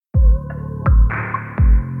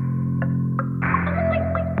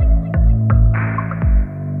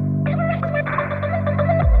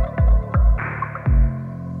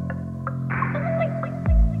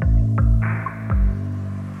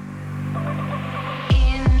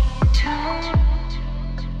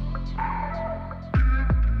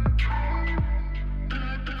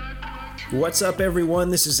What's up, everyone?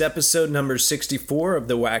 This is episode number 64 of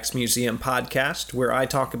the Wax Museum podcast, where I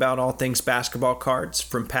talk about all things basketball cards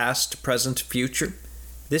from past, present, to future.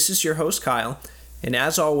 This is your host, Kyle, and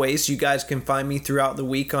as always, you guys can find me throughout the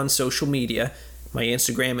week on social media. My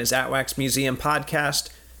Instagram is @WaxMuseumPodcast.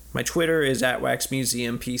 My Twitter is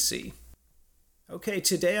 @WaxMuseumPC. Okay,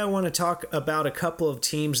 today I want to talk about a couple of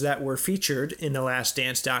teams that were featured in the Last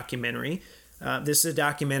Dance documentary. This is a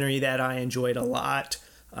documentary that I enjoyed a lot.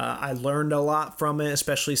 I learned a lot from it,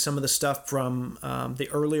 especially some of the stuff from the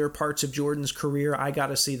earlier parts of Jordan's career. I got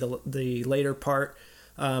to see the later part.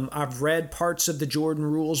 I've read parts of the Jordan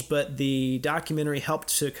rules, but the documentary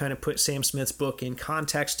helped to kind of put Sam Smith's book in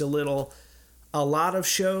context a little. A lot of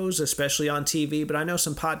shows, especially on TV, but I know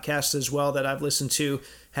some podcasts as well that I've listened to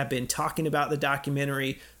have been talking about the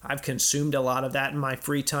documentary. I've consumed a lot of that in my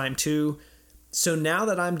free time too. So now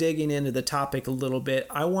that I'm digging into the topic a little bit,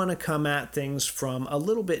 I want to come at things from a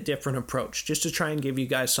little bit different approach, just to try and give you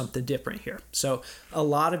guys something different here. So a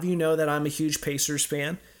lot of you know that I'm a huge Pacers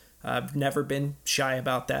fan. I've never been shy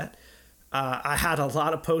about that. I had a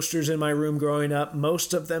lot of posters in my room growing up,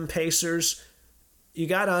 most of them Pacers. You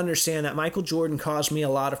got to understand that Michael Jordan caused me a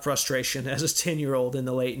lot of frustration as a 10-year-old in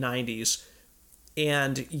the late 90s.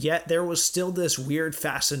 And yet there was still this weird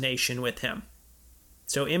fascination with him.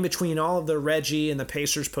 So in between all of the Reggie and the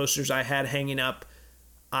Pacers posters I had hanging up,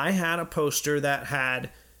 I had a poster that had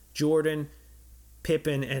Jordan,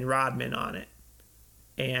 Pippen, and Rodman on it.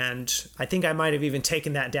 And I think I might have even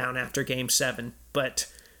taken that down after Game 7. But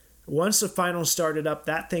once the finals started up,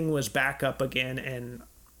 that thing was back up again, and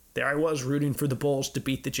there I was rooting for the Bulls to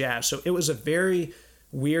beat the Jazz. So it was a very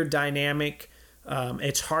weird dynamic.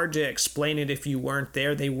 It's hard to explain it if you weren't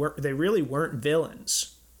there. They really weren't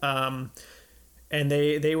villains. And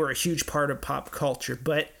they were a huge part of pop culture,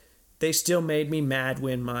 but they still made me mad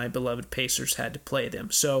when my beloved Pacers had to play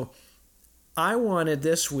them. So I wanted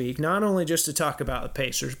this week not only just to talk about the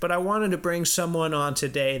Pacers, but I wanted to bring someone on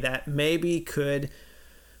today that maybe could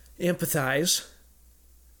empathize,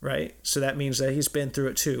 right? So that means that he's been through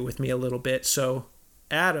it too with me a little bit. So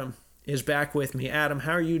Adam is back with me. Adam,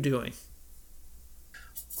 how are you doing?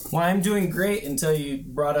 Well, I'm doing great until you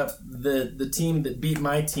brought up the team that beat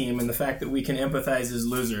my team and the fact that we can empathize as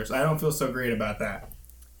losers. I don't feel so great about that.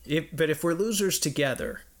 But if we're losers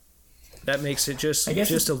together, that makes it just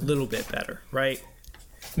a little bit better, right?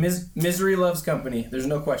 Misery loves company. There's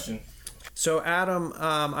no question. So, Adam,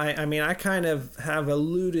 I kind of have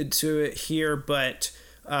alluded to it here, but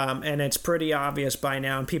and it's pretty obvious by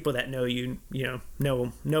now, and people that know you,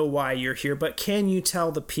 know why you're here. But can you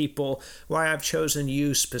tell the people why I've chosen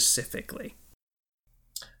you specifically?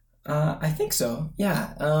 I think so.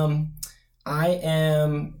 Yeah. I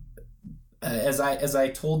am. As I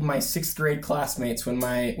told my 6th grade classmates when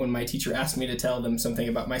my teacher asked me to tell them something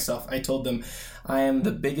about myself, I told them I am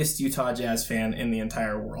the biggest Utah Jazz fan in the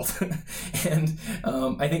entire world. And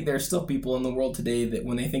I think there are still people in the world today that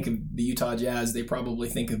when they think of the Utah Jazz, they probably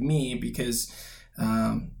think of me because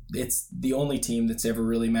it's the only team that's ever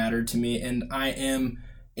really mattered to me, and I am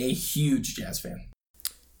a huge Jazz fan.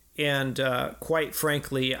 And quite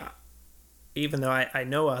frankly, even though I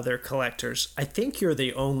know other collectors, I think you're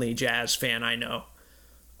the only Jazz fan I know.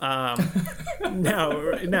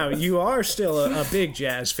 Now you are still a big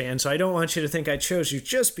Jazz fan, so I don't want you to think I chose you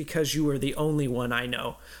just because you were the only one I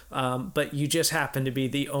know. But you just happen to be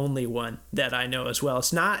the only one that I know as well.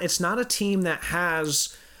 It's not a team that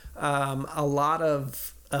has a lot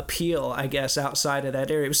of appeal, I guess, outside of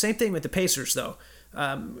that area. It was the same thing with the Pacers, though.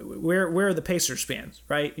 Where are the Pacers fans,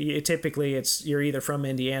 right? Typically, you're either from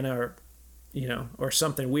Indiana or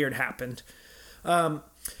something weird happened.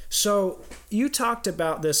 So you talked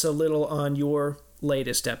about this a little on your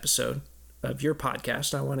latest episode of your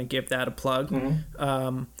podcast. I want to give that a plug.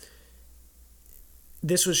 Mm-hmm.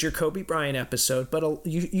 This was your Kobe Bryant episode, but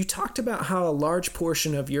you talked about how a large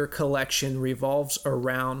portion of your collection revolves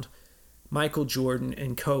around Michael Jordan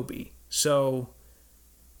and Kobe. So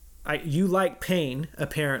you like pain,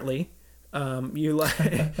 apparently. You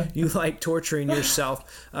like torturing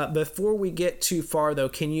yourself. Before we get too far, though,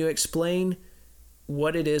 can you explain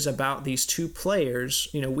what it is about these two players?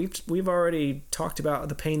 We've already talked about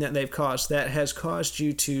the pain that they've caused that has caused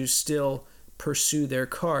you to still pursue their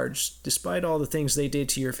cards despite all the things they did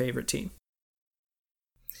to your favorite team.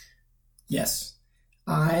 Yes,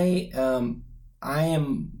 I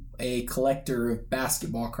am a collector of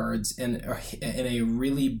basketball cards and a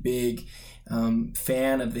really big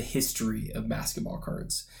fan of the history of basketball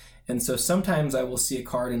cards. And so sometimes I will see a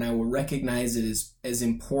card and I will recognize it as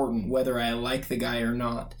important, whether I like the guy or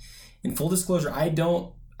not. In full disclosure,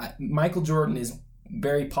 Michael Jordan is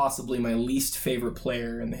very possibly my least favorite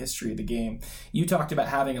player in the history of the game. You talked about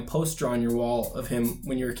having a poster on your wall of him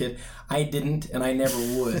when you were a kid. I didn't, and I never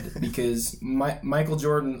would, because Michael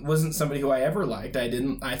Jordan wasn't somebody who I ever liked.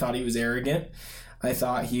 I thought he was arrogant. I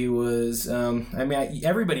thought he was,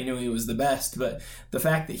 everybody knew he was the best, but the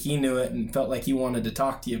fact that he knew it and felt like he wanted to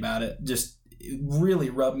talk to you about it just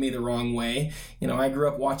really rubbed me the wrong way. I grew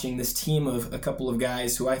up watching this team of a couple of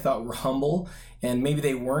guys who I thought were humble, and maybe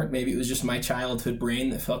they weren't. Maybe it was just my childhood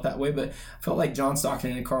brain that felt that way, but I felt like John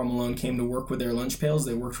Stockton and Karl Malone came to work with their lunch pails.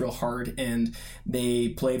 They worked real hard, and they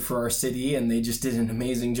played for our city, and they just did an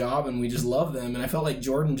amazing job, and we just loved them. And I felt like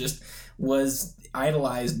Jordan just was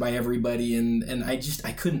idolized by everybody, and I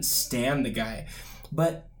couldn't stand the guy.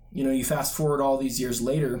 But you fast forward all these years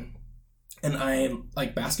later, and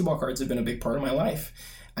basketball cards have been a big part of my life.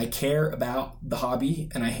 I care about the hobby,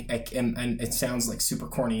 and and it sounds like super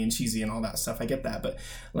corny and cheesy and all that stuff. I get that, but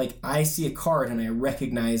I see a card and I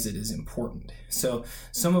recognize it as important. So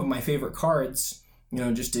some of my favorite cards,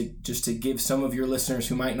 just to give some of your listeners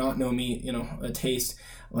who might not know me, a taste.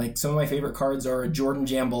 Some of my favorite cards are a Jordan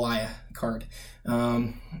Jambalaya card,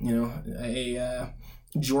 a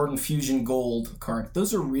Jordan Fusion Gold card.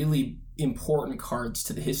 Those are really important cards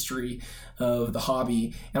to the history of the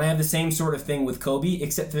hobby. And I have the same sort of thing with Kobe,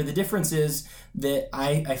 except for the difference is that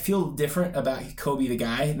I feel different about Kobe the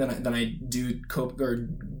guy than I do Kobe or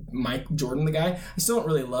Mike Jordan the guy. I still don't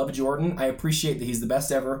really love Jordan. I appreciate that he's the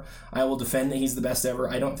best ever. I will defend that he's the best ever.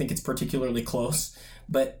 I don't think it's particularly close,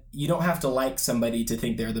 but you don't have to like somebody to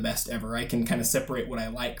think they're the best ever. I can kind of separate what I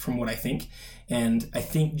like from what I think. And I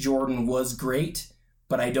think Jordan was great,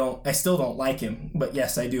 but I still don't like him. But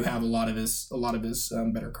yes, I do have a lot of his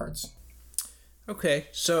better cards. Okay,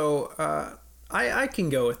 so I can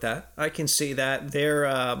go with that. I can see that.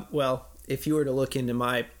 If you were to look into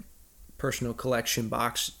my personal collection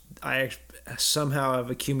box, I somehow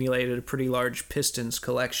have accumulated a pretty large Pistons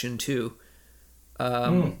collection too.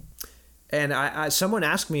 And someone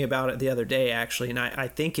asked me about it the other day, actually, and I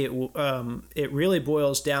think it really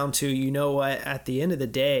boils down to, at the end of the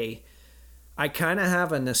day, I kind of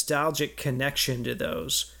have a nostalgic connection to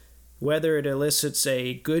those. Whether it elicits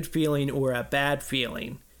a good feeling or a bad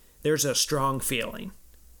feeling, there's a strong feeling.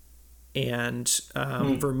 And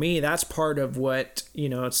for me, that's part of what,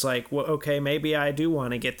 it's like, well, okay, maybe I do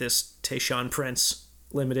want to get this Tayshaun Prince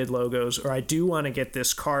limited logos, or I do want to get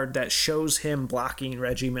this card that shows him blocking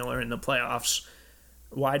Reggie Miller in the playoffs.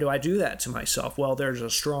 Why do I do that to myself? Well, there's a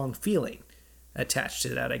strong feeling attached to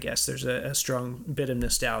that, I guess. There's a strong bit of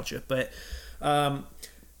nostalgia. But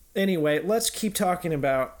anyway, let's keep talking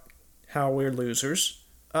about how we're losers.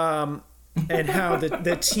 And how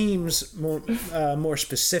the teams, more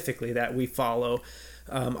specifically, that we follow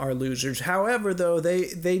are losers. However, though,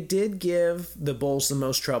 they did give the Bulls the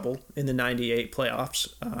most trouble in the 98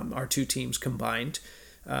 playoffs, our two teams combined.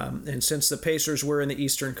 And since the Pacers were in the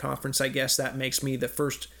Eastern Conference, I guess that makes me the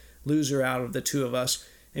first loser out of the two of us.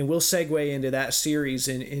 And we'll segue into that series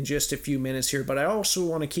in just a few minutes here. But I also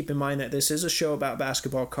want to keep in mind that this is a show about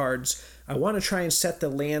basketball cards. I want to try and set the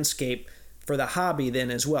landscape for the hobby then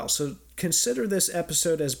as well. So consider this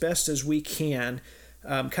episode as best as we can,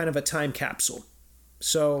 kind of a time capsule.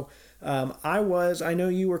 So I know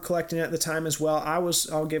you were collecting at the time as well.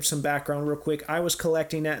 I'll give some background real quick. I was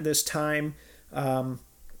collecting at this time. I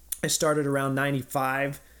started around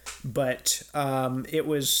 95, but it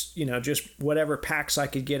was, just whatever packs I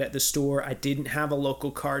could get at the store. I didn't have a local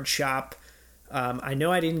card shop. I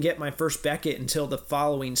know I didn't get my first Beckett until the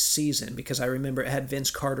following season because I remember it had Vince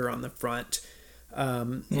Carter on the front.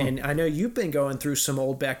 And I know you've been going through some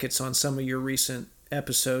old Beckett's on some of your recent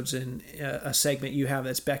episodes in a segment you have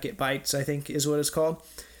that's Beckett Bites, I think is what it's called.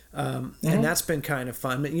 And that's been kind of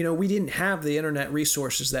fun. But, we didn't have the internet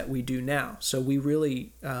resources that we do now. So we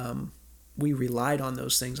really, we relied on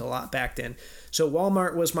those things a lot back then. So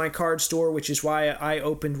Walmart was my card store, which is why I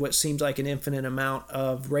opened what seems like an infinite amount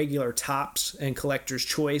of regular Topps and Collector's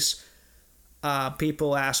Choice.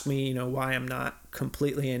 People ask me, why I'm not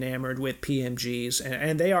completely enamored with PMGs,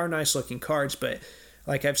 and they are nice looking cards, but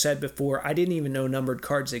like I've said before, I didn't even know numbered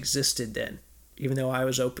cards existed then. Even though I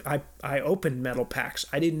was I opened metal packs,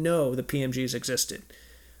 I didn't know the PMGs existed.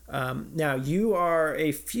 Now, you are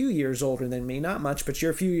a few years older than me, not much, but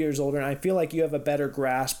you're a few years older, and I feel like you have a better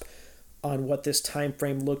grasp on what this time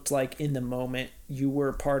frame looked like in the moment. You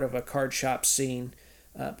were part of a card shop scene.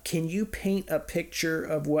 Can you paint a picture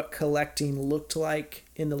of what collecting looked like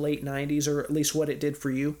in the late 90s, or at least what it did for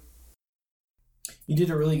you? You did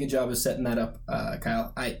a really good job of setting that up,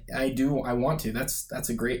 Kyle. I want to. That's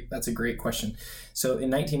a great question. So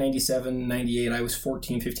in 1997, 98, I was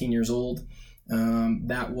 14, 15 years old.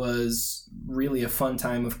 That was really a fun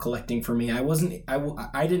time of collecting for me.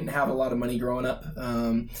 I didn't have a lot of money growing up,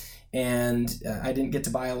 and I didn't get to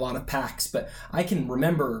buy a lot of packs, but I can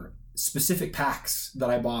remember specific packs that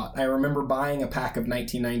I bought. I remember buying a pack of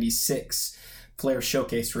 1996 Flair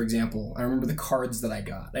Showcase, for example. I remember the cards that I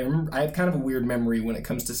got. I have kind of a weird memory when it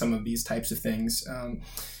comes to some of these types of things.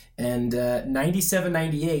 And 97,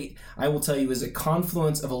 98, I will tell you, is a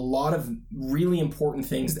confluence of a lot of really important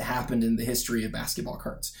things that happened in the history of basketball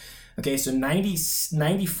cards. Okay, so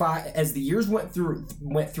 95, as the years went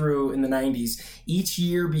through in the 90s, each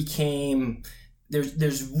year became...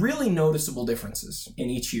 There's really noticeable differences in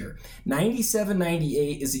each year. 97,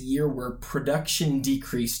 98 is a year where production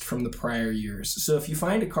decreased from the prior years. So if you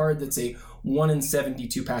find a card that's a 1 in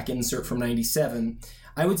 72 pack insert from 97,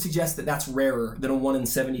 I would suggest that that's rarer than a 1 in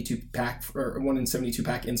 72 pack or 1 in 72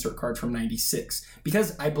 pack insert card from 96,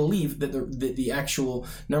 because I believe that the actual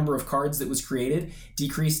number of cards that was created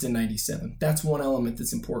decreased in 97. That's one element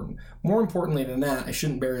that's important. More importantly than that, I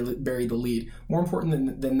shouldn't bury the lead. More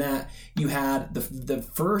important than that, you had the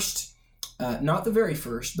first, not the very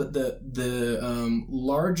first, but the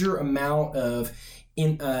larger amount of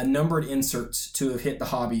numbered inserts to have hit the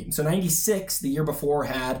hobby. So 96, the year before,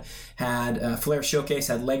 had Flair Showcase,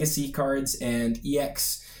 had Legacy cards, and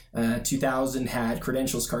EX 2000 had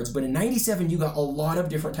Credentials cards. But in 97, you got a lot of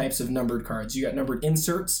different types of numbered cards. You got numbered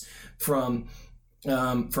inserts from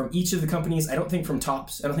each of the companies. I don't think from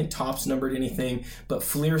Topps. I don't think Topps numbered anything, but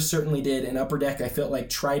Fleer certainly did. And Upper Deck, I felt like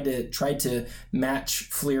tried to match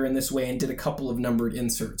Fleer in this way and did a couple of numbered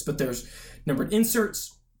inserts. But there's numbered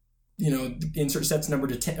inserts, insert sets numbered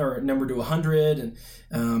to 10 or numbered to 100 and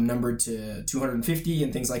numbered to 250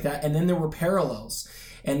 and things like that. And then there were parallels.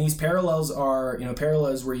 And these parallels are,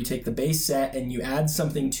 parallels where you take the base set and you add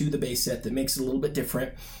something to the base set that makes it a little bit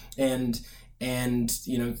different. And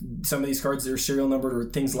some of these cards that are serial numbered are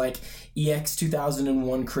things like EX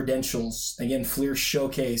 2001 Credentials, again, Fleer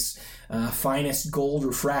Showcase, Finest Gold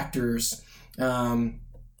Refractors, Upper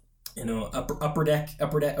Deck.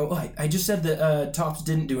 Oh, I just said that Topps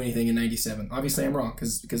didn't do anything in 97. Obviously, I'm wrong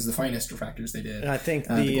because the Finest Refractors they did. And I think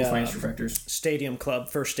the Finest Refractors Stadium Club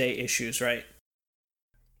first day issues, right?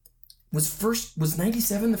 Was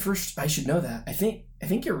 97 the first? I should know that. I think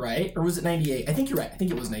you're right. Or was it 98? I think you're right. I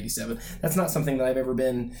think it was 97. That's not something that I've ever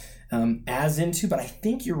been as into, but I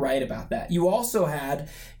think you're right about that. You also had,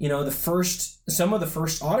 some of the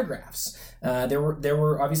first autographs. There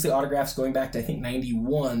were obviously autographs going back to, I think,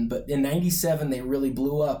 91, but in 97 they really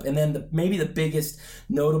blew up. And then maybe the biggest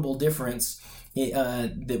notable difference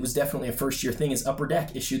that was definitely a first-year thing is Upper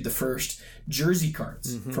Deck issued the first jersey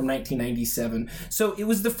cards from 1997. So it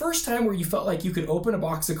was the first time where you felt like you could open a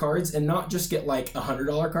box of cards and not just get like a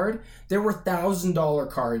 $100 card. There were $1,000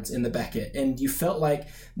 cards in the Beckett, and you felt like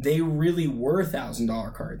they really were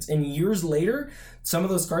 $1,000 cards. And years later, some of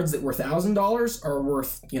those cards that were $1,000 are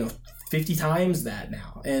worth 50 times that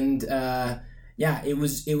now. And it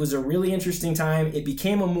was a really interesting time. It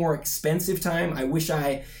became a more expensive time. I wish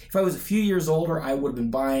if I was a few years older, I would have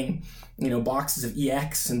been buying, boxes of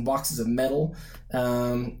EX and boxes of metal.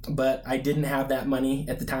 But I didn't have that money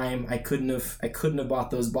at the time. I couldn't have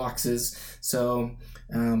bought those boxes. So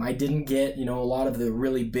I didn't get, a lot of the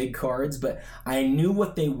really big cards, but I knew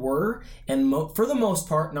what they were. And for the most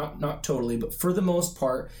part, not totally, but for the most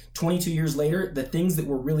part, 22 years later, the things that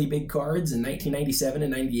were really big cards in 1997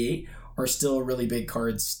 and 98 are still really big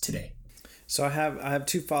cards today. So I have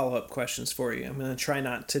two follow-up questions for you. I'm going to try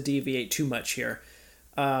not to deviate too much here.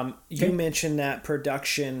 You mentioned that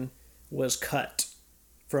production was cut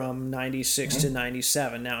from 96 to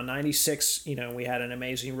 97. Now, 96, we had an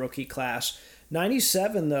amazing rookie class.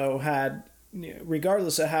 97, though, had,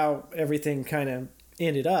 regardless of how everything kind of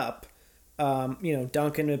ended up,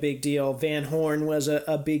 Duncan a big deal. Van Horn was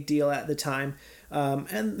a big deal at the time.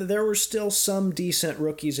 And there were still some decent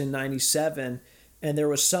rookies in 97, and there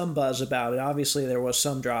was some buzz about it. Obviously, there was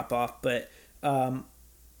some drop-off, but,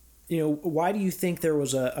 why do you think there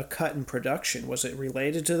was a cut in production? Was it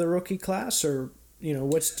related to the rookie class, or,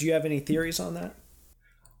 do you have any theories on that?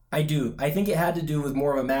 I do. I think it had to do with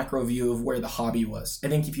more of a macro view of where the hobby was. I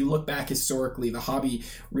think if you look back historically, the hobby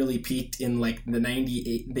really peaked in like the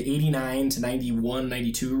 89 to 91,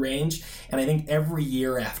 92 range. And I think every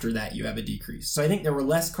year after that, you have a decrease. So I think there were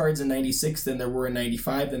less cards in 96 than there were in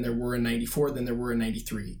 95, than there were in 94, than there were in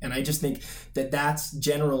 93. And I just think that that's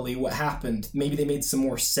generally what happened. Maybe they made some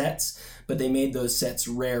more sets, but they made those sets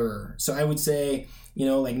rarer. So I would say,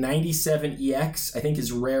 like 97 EX, I think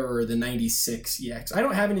is rarer than 96 EX. I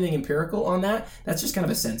don't have anything empirical on that. That's just kind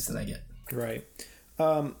of a sense that I get. Right.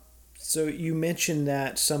 So you mentioned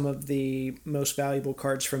that some of the most valuable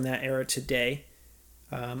cards from that era today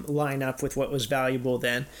line up with what was valuable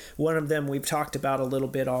then. One of them we've talked about a little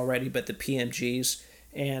bit already, but the PMGs.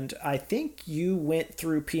 And I think you went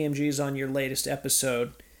through PMGs on your latest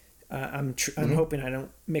episode. I'm hoping I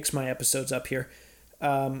don't mix my episodes up here.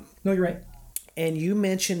 No, you're right. And you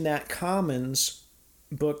mentioned that Commons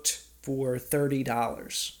booked for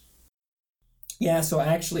 $30. Yeah, so I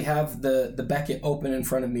actually have the Beckett open in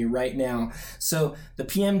front of me right now. So the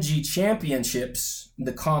PMG Championships,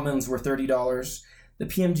 the Commons were $30. The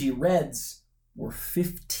PMG Reds were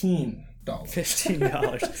 $15.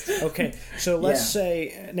 $15. Okay, so let's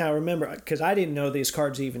say, now remember, because I didn't know these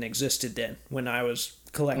cards even existed then when I was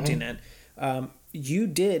collecting it. You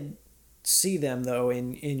did see them, though,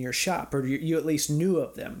 in your shop, or you at least knew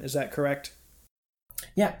of them. Is that correct?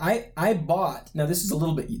 Yeah, I bought, now this is a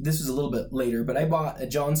little bit later, but I bought a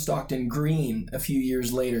John Stockton Green a few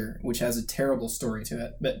years later, which has a terrible story to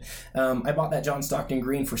it. But I bought that John Stockton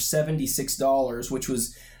Green for $76, which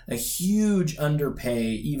was a huge underpay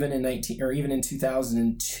even in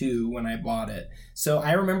 2002 when I bought it. So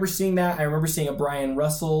I remember seeing that. I remember seeing a Brian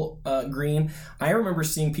Russell Green. I remember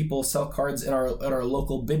seeing people sell cards at our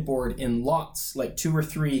local bid board in lots, like 2 or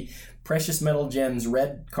 3 Precious Metal Gems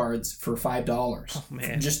red cards for $5. Oh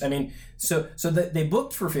man! So they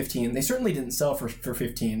booked for $15. They certainly didn't sell for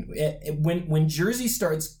 $15. When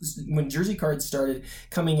Jersey cards started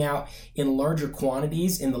coming out in larger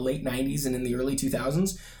quantities in the late '90s and in the early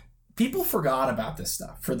 2000s, people forgot about this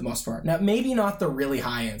stuff for the most part. Now, maybe not the really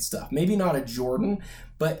high end stuff, maybe not a Jordan,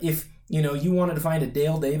 but if you wanted to find a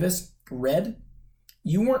Dale Davis red,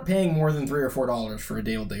 you weren't paying more than $3 or $4 for a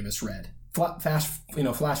Dale Davis red. Flash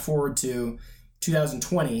forward to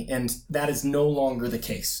 2020, and that is no longer the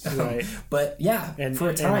case. Right. But yeah,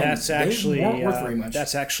 for a time, they weren't worth very much.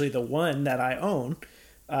 That's actually the one that I own,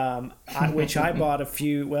 which I bought a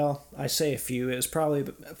few. Well, I say a few. It was probably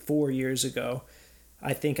 4 years ago.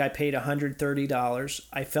 I think I paid $130.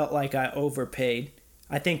 I felt like I overpaid.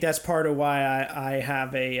 I think that's part of why I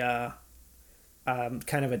have a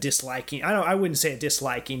kind of a disliking. I wouldn't say a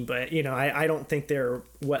disliking, but I don't think they're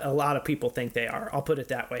what a lot of people think they are. I'll put it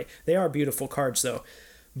that way. They are beautiful cards though.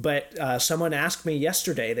 But someone asked me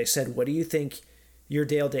yesterday, they said, what do you think your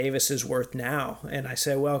Dale Davis is worth now? And I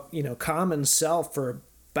said, well, commons sell for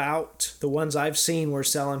about, the ones I've seen were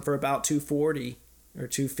selling for about $240 or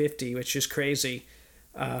 $250, which is crazy.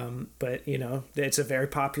 But it's a very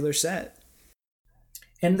popular set.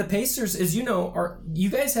 And the Pacers, as you know,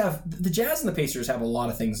 you guys have, the Jazz and the Pacers have a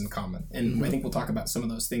lot of things in common. And I think we'll talk about some of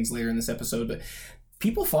those things later in this episode, but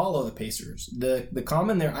people follow the Pacers. The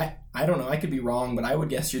common there, I don't know, I could be wrong, but I would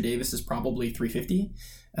guess your Davis is probably $350.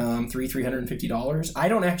 $350. I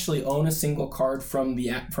don't actually own a single card from the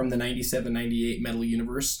 97-98 Metal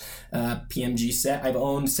Universe PMG set. I've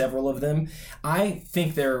owned several of them. I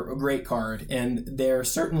think they're a great card, and they're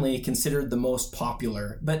certainly considered the most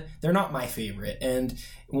popular, but they're not my favorite. And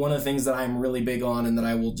one of the things that I'm really big on and that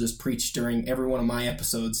I will just preach during every one of my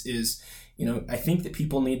episodes is, I think that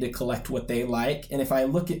people need to collect what they like. And if I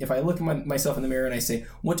look at myself in the mirror and I say,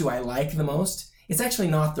 what do I like the most? It's actually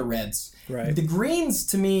not the reds. Right. The greens,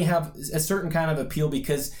 to me, have a certain kind of appeal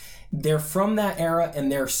because they're from that era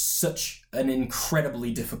and they're such an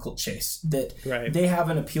incredibly difficult chase that they have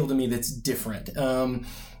an appeal to me that's different.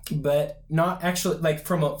 But not actually, like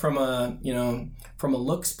from a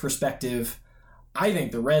looks perspective, I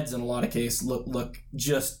think the reds in a lot of cases look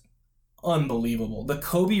just unbelievable. The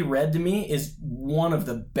Kobe red to me is one of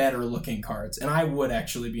the better looking cards, and I would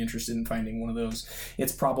actually be interested in finding one of those.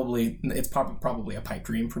 It's probably a pipe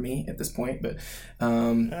dream for me at this point, but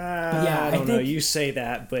yeah, I don't know. You say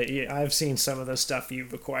that, but I've seen some of the stuff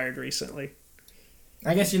you've acquired recently.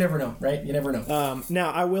 I guess you never know, right? You never know. Now,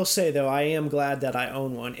 I will say, though, I am glad that I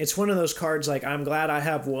own one. It's one of those cards, like, I'm glad I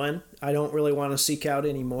have one. I don't really want to seek out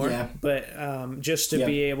anymore. Yeah. But just to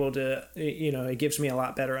be able to, it gives me a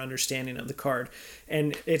lot better understanding of the card.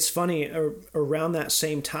 And it's funny, around that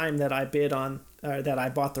same time that I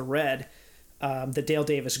bought the red, the Dale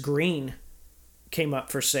Davis Green came up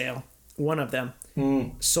for sale. One of them.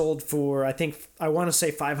 Sold for, I want to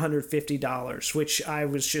say $550, which I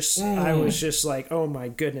was just like, oh my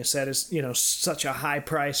goodness, that is such a high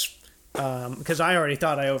price, because I already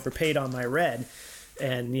thought I overpaid on my red,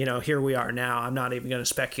 and here we are now. I'm not even going to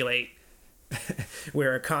speculate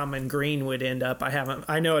where a common green would end up.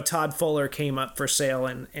 I know a Todd Fuller came up for sale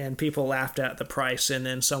and people laughed at the price, and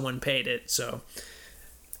then someone paid it. So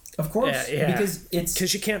of course,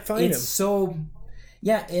 because you can't find them.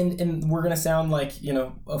 Yeah, and we're gonna sound like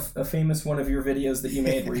a famous one of your videos that you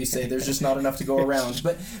made where you say there's just not enough to go around.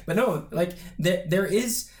 But no, like there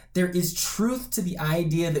is truth to the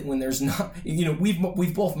idea that when there's not,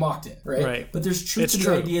 we've both mocked it, right? Right. But there's truth to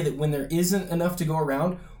the idea that when there isn't enough to go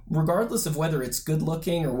around, regardless of whether it's good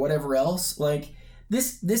looking or whatever else, like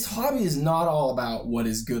this hobby is not all about what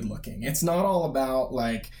is good looking. It's not all about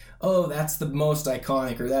like, oh, that's the most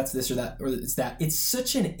iconic, or that's this or that, or it's that. It's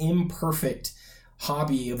such an imperfect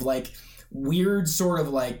hobby of like weird sort of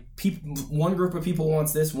like people, one group of people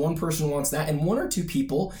wants this, one person wants that, and one or two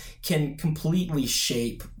people can completely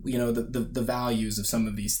shape the values of some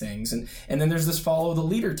of these things, and then there's this follow the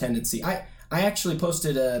leader tendency. I actually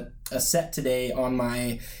posted a set today on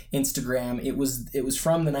my Instagram. It was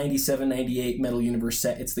from the 97-98 Metal Universe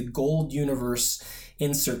set. It's the Gold Universe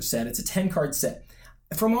insert set. It's a 10-card set.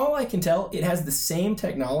 From all I can tell, it has the same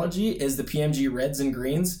technology as the PMG Reds and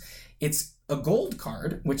Greens. It's a gold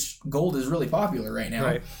card, which gold is really popular right now.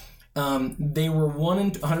 Right. They were 1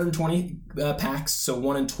 in 120 packs, so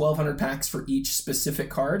 1 in 1,200 packs for each specific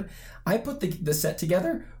card. I put the set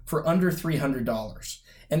together for under $300,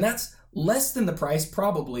 and that's less than the price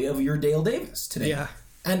probably of your Dale Davis today. Yeah.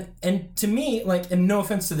 And to me, like, and no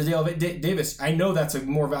offense to the Dale Davis, I know that's a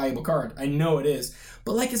more valuable card. I know it is.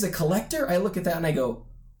 But like as a collector, I look at that and I go,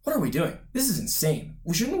 what are we doing? This is insane.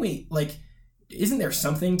 Shouldn't we, like, isn't there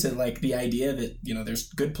something to like the idea that,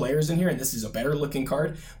 there's good players in here and this is a better looking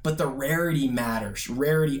card, but the rarity matters.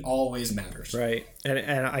 Rarity always matters. Right.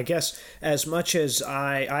 And I guess as much as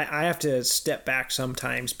I have to step back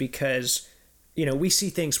sometimes because we see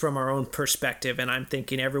things from our own perspective, and I'm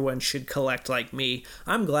thinking everyone should collect like me.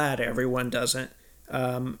 I'm glad everyone doesn't,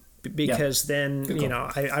 because then,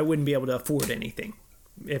 I wouldn't be able to afford anything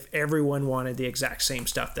if everyone wanted the exact same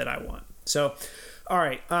stuff that I want. So, all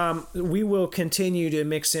right, we will continue to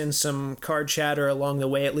mix in some card chatter along the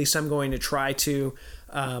way. At least I'm going to try to.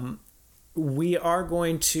 We are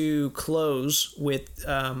going to close with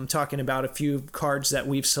talking about a few cards that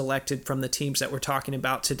we've selected from the teams that we're talking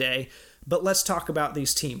about today. But let's talk about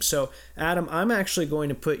these teams. So, Adam, I'm actually going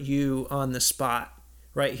to put you on the spot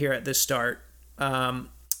right here at the start.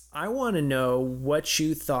 I want to know what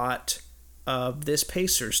you thought of this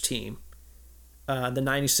Pacers team, the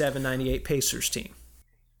 97-98 Pacers team.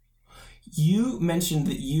 You mentioned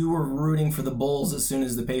that you were rooting for the Bulls as soon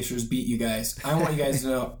as the Pacers beat you guys. I want you guys to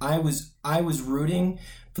know I was rooting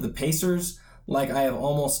for the Pacers like I have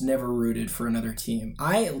almost never rooted for another team.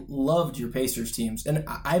 I loved your Pacers teams, and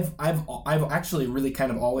I've actually really kind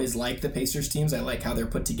of always liked the Pacers teams. I like how they're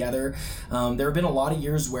put together. There have been a lot of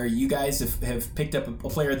years where you guys have picked up a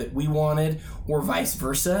player that we wanted, or vice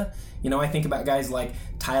versa. I think about guys like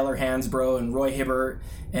Tyler Hansbrough and Roy Hibbert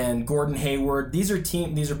and Gordon Hayward. These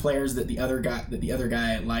are players that the other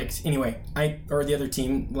guy liked. Anyway, the other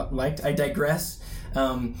team liked. I digress.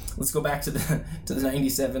 Let's go back to the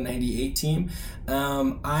 97-98 team.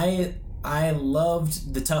 I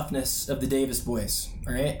loved the toughness of the Davis boys.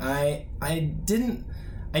 All right, I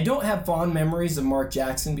don't have fond memories of Mark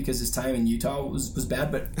Jackson because his time in Utah was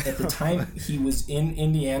bad, but at the time he was in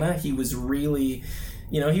Indiana, he was really,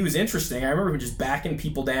 he was interesting. I remember him just backing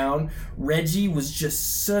people down. Reggie was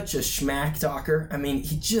just such a schmack talker. I mean,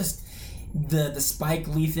 he just the Spike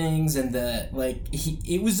Lee things and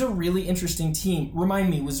it was a really interesting team. Remind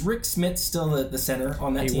me, was Rick Smith still the center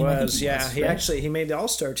on that team? He was, yeah. He made the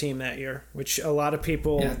All-Star team that year, which a lot of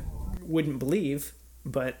people wouldn't believe,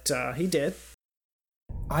 but he did.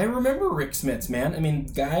 I remember Rick Smith's, man. I mean,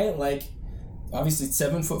 guy, obviously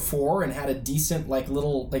 7'4" and had a decent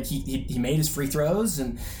he made his free throws,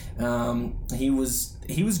 and he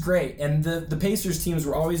was great. And the Pacers teams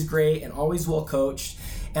were always great and always well coached.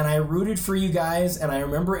 And I rooted for you guys, and I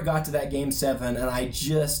remember it got to that Game 7, and I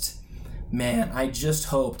just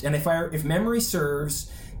hoped. And if memory serves,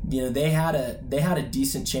 they had a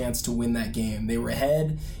decent chance to win that game. They were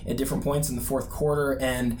ahead at different points in the fourth quarter,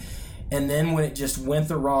 and then when it just went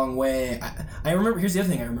the wrong way, I remember. Here's the other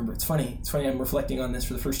thing I remember. It's funny. I'm reflecting on this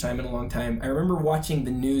for the first time in a long time. I remember watching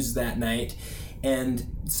the news that night, and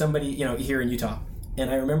somebody, here in Utah, and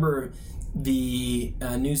I remember the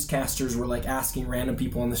newscasters were asking random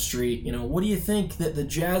people on the street, what do you think that the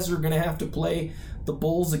Jazz are going to have to play the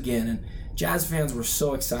Bulls again? And Jazz fans were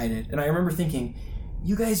so excited. And I remember thinking,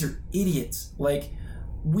 you guys are idiots.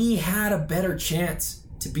 We had a better chance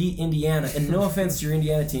to beat Indiana. And no offense to your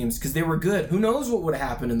Indiana teams, because they were good. Who knows what would have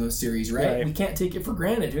happened in those series, right? We can't take it for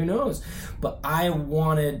granted. Who knows? But I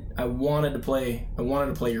wanted to play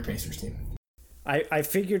your Pacers team. I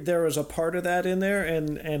figured there was a part of that in there,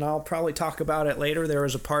 and I'll probably talk about it later. There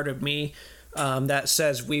was a part of me that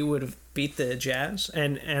says we would have beat the Jazz,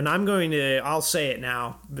 and I'll say it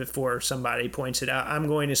now before somebody points it out. I'm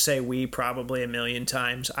going to say we probably a million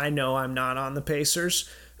times. I know I'm not on the Pacers.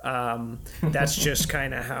 That's just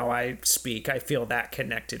kind of how I speak. I feel that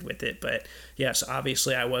connected with it, but yes,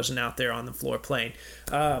 obviously I wasn't out there on the floor playing.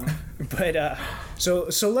 So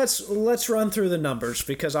let's run through the numbers,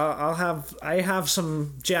 because I have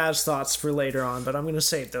some Jazz thoughts for later on, but I'm going to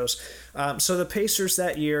save those. So the Pacers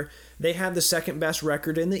that year, they had the second best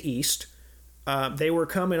record in the East. They were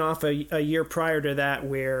coming off a year prior to that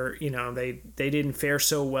where, they didn't fare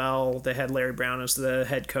so well. They had Larry Brown as the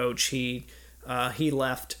head coach. He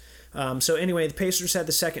left. So anyway, the Pacers had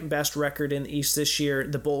the second best record in the East this year.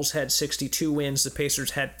 The Bulls had 62 wins. The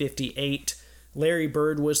Pacers had 58. Larry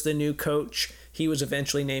Bird was the new coach. He was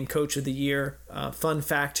eventually named Coach of the Year. Fun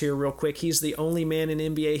fact here real quick, he's the only man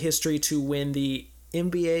in NBA history to win the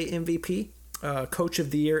NBA MVP, Coach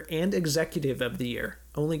of the Year, and Executive of the Year.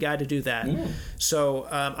 Only guy to do that. Yeah. So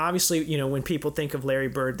obviously, when people think of Larry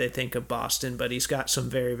Bird, they think of Boston, but he's got some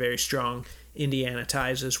very, very strong Indiana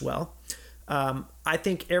ties as well. I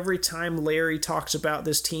think every time Larry talks about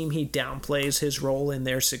this team, he downplays his role in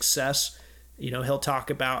their success. He'll talk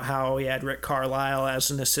about how he had Rick Carlisle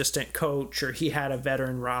as an assistant coach, or he had a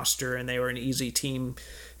veteran roster and they were an easy team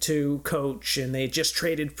to coach, and they just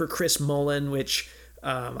traded for Chris Mullin, which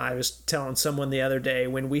I was telling someone the other day,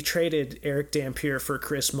 when we traded Eric Dampier for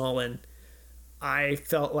Chris Mullin, I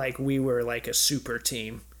felt like we were like a super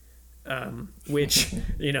team. Which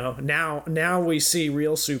now we see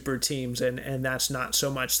real super teams, and that's not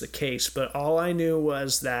so much the case. But all I knew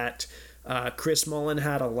was that Chris Mullin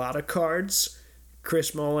had a lot of cards.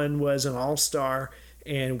 Chris Mullin was an all-star,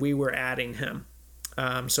 and we were adding him.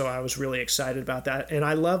 So I was really excited about that, and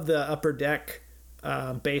I love the Upper Deck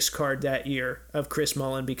base card that year of Chris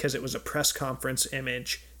Mullin because it was a press conference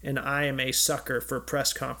image, and I am a sucker for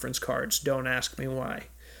press conference cards. Don't ask me why.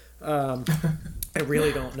 I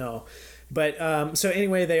really don't know. But so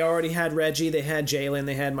anyway, they already had Reggie, they had Jalen,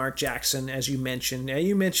 they had Mark Jackson, as you mentioned. Now,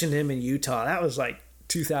 you mentioned him in Utah. That was like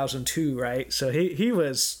 2002, right? So he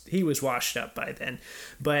was washed up by then.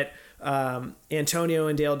 But Antonio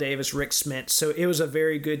and Dale Davis, Rick Smith. So it was a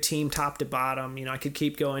very good team top to bottom. I could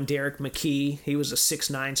keep going. Derek McKee, he was a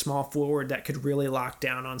 6'9" small forward that could really lock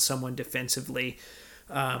down on someone defensively.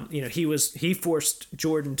 He forced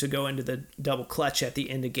Jordan to go into the double clutch at the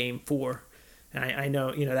end of Game 4. And I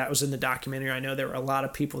know, that was in the documentary. I know there were a lot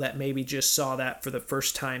of people that maybe just saw that for the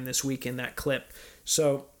first time this week in that clip.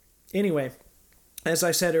 So anyway, as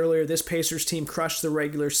I said earlier, this Pacers team crushed the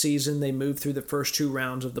regular season. They moved through the first two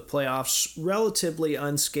rounds of the playoffs relatively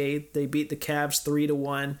unscathed. They beat the Cavs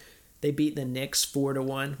 3-1. They beat the Knicks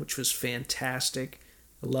 4-1, which was fantastic.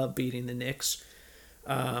 I love beating the Knicks.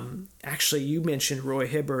 Actually, you mentioned Roy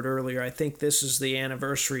Hibbert earlier. I think this is the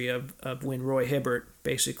anniversary of when Roy Hibbert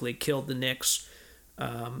basically killed the Knicks.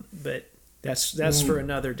 But that's for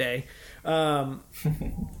another day.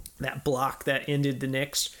 That block that ended the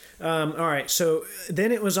Knicks. All right, so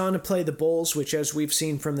then it was on to play the Bulls, which, as we've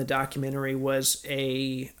seen from the documentary, was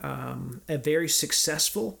a very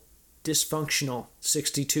successful, dysfunctional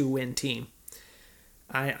 62-win team.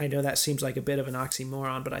 I know that seems like a bit of an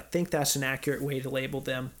oxymoron, but I think that's an accurate way to label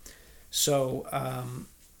them. So,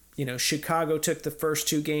 Chicago took the first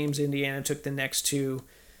two games. Indiana took the next two.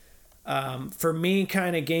 For me,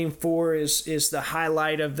 kind of Game 4 is the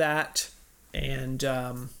highlight of that. And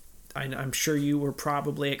I'm sure you were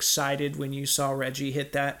probably excited when you saw Reggie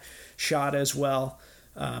hit that shot as well.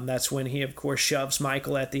 That's when he, of course, shoves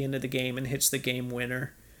Michael at the end of the game and hits the game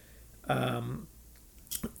winner.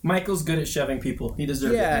 Michael's good at shoving people. He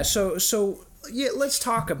deserves it. Yeah, so let's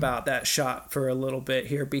talk about that shot for a little bit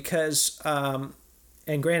here because,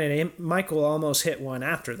 and granted, Michael almost hit one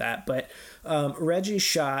after that, but Reggie's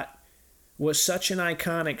shot was such an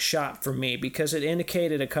iconic shot for me because it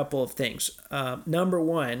indicated a couple of things. Number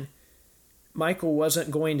one, Michael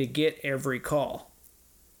wasn't going to get every call,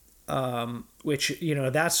 which,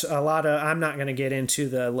 that's a lot of, I'm not going to get into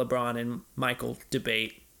the LeBron and Michael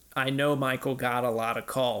debate. I know Michael got a lot of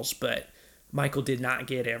calls, but Michael did not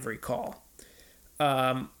get every call.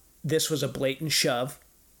 This was a blatant shove,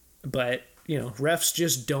 but, refs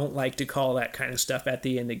just don't like to call that kind of stuff at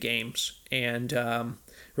the end of games. And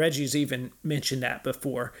Reggie's even mentioned that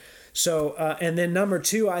before. So, and then number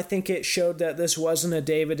two, I think it showed that this wasn't a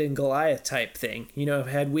David and Goliath type thing.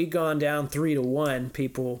 Had we gone down 3-1,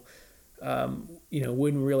 people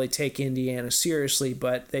wouldn't really take Indiana seriously,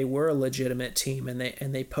 but they were a legitimate team and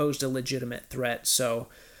they posed a legitimate threat. So,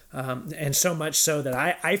 and so much so that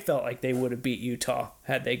I felt like they would have beat Utah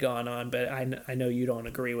had they gone on, but I know you don't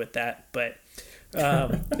agree with that. But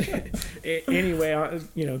Anyway,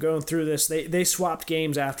 going through this, they swapped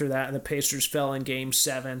games after that, and the Pacers fell in Game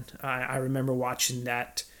 7. I remember watching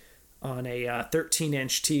that on a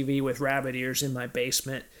 13-inch TV with rabbit ears in my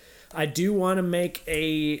basement. I do want to make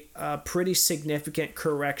a pretty significant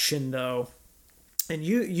correction, though. And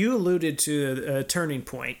you alluded to a turning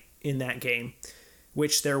point in that game,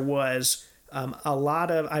 which there was.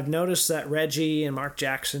 I've noticed that Reggie and Mark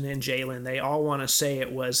Jackson and Jalen, they all want to say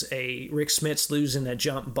it was a Rick Smits losing a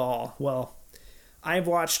jump ball. Well, I've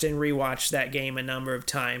watched and rewatched that game a number of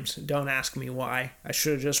times. Don't ask me why. I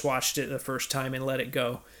should have just watched it the first time and let it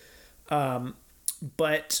go.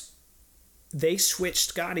 But they switched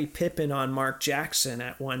Scottie Pippen on Mark Jackson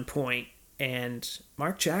at one point, and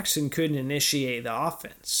Mark Jackson couldn't initiate the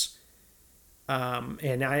offense.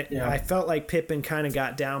 I felt like Pippen kind of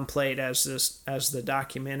got downplayed as the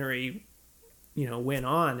documentary, went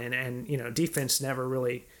on, and defense never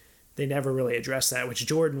really addressed that. Which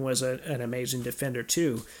Jordan was an amazing defender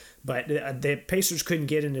too, but the Pacers couldn't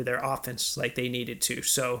get into their offense like they needed to.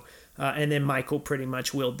 So, and then Michael pretty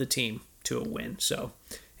much willed the team to a win. So,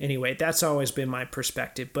 anyway, that's always been my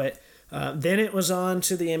perspective. But then it was on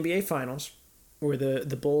to the NBA Finals, where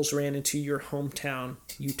the Bulls ran into your hometown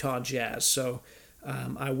Utah Jazz. So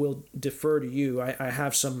I will defer to you. I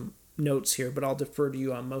have some notes here, but I'll defer to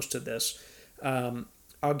you on most of this.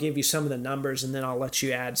 I'll give you some of the numbers, and then I'll let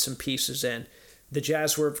you add some pieces in. The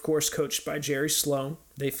Jazz were, of course, coached by Jerry Sloan.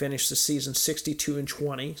 They finished the season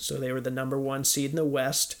 62-20, so they were the number 1 seed in the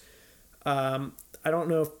West. I don't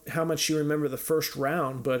know how much you remember the first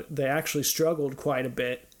round, but they actually struggled quite a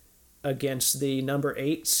bit against the number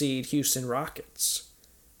 8 seed Houston Rockets.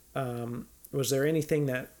 Was there anything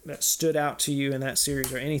that stood out to you in that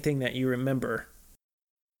series, or anything that you remember?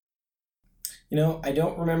 I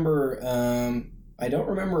don't remember. I don't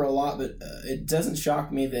remember a lot, but it doesn't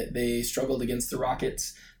shock me that they struggled against the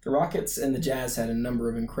Rockets. The Rockets and the Jazz had a number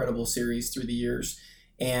of incredible series through the years,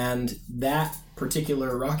 and that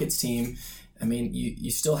particular Rockets team, I mean,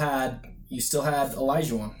 you still had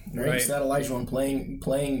Olajuwon, right? You still had Olajuwon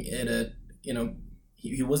playing at a,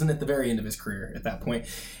 he wasn't at the very end of his career at that point.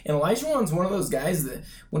 And Olajuwon's one of those guys that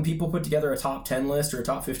when people put together a top 10 list or a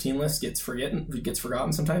top 15 list gets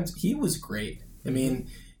forgotten sometimes. He was great. I mean,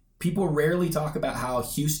 people rarely talk about how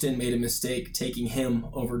Houston made a mistake taking him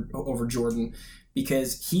over Jordan,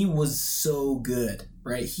 because he was so good,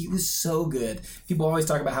 right? He was so good. People always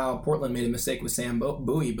talk about how Portland made a mistake with Sam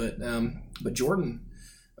Bowie, but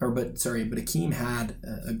Hakeem had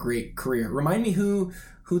a great career. Remind me who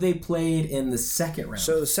they played in the second round.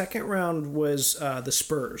 So the second round was the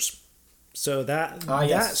Spurs. So that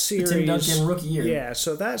series, the Tim Duncan rookie year. Yeah.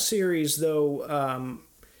 So that series, though,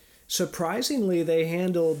 surprisingly, they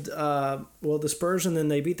handled the Spurs, and then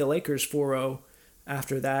they beat the Lakers 4-0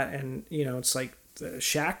 after that, and it's like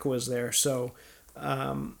Shaq was there. So.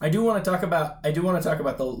 I do want to talk about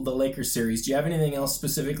the Lakers series. Do you have anything else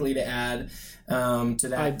specifically to add to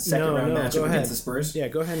that second round matchup against the Spurs? Yeah,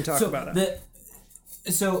 go ahead and talk about it.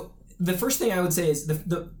 So the first thing I would say is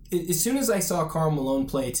as soon as I saw Karl Malone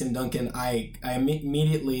play Tim Duncan, I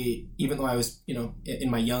immediately, even though I was in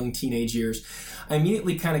my young teenage years, I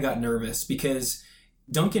immediately kind of got nervous, because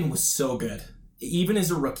Duncan was so good. Even as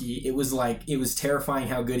a rookie, it was terrifying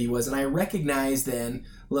how good he was. And I recognized then,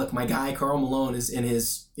 look, my guy Karl Malone is in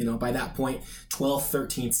his, by that point, 12th,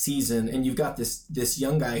 13th season. And you've got this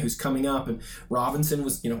young guy who's coming up. And Robinson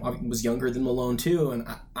was younger than Malone too. And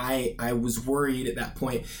I was worried at that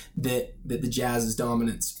point that the Jazz's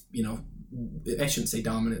dominance, I shouldn't say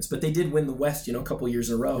dominance, but they did win the West, a couple years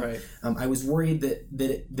in a row. Right. I was worried that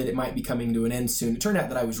it might be coming to an end soon. It turned out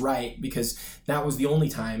that I was right, because that was the only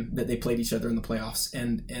time that they played each other in the playoffs,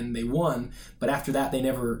 and they won. But after that, they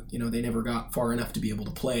never got far enough to be able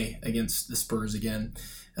to play against the Spurs again.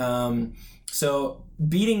 So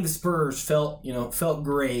beating the Spurs felt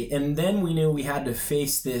great, and then we knew we had to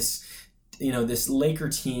face this Laker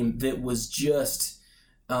team that was just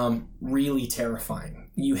really terrifying.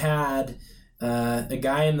 You had a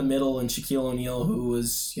guy in the middle in Shaquille O'Neal who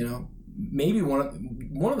was, maybe one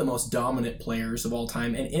of the most dominant players of all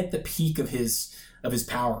time, and at the peak of his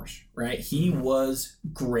powers, right? He was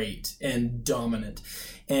great and dominant.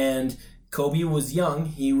 And Kobe was young.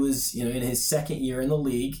 He was, in his second year in the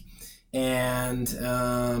league, and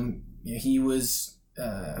he was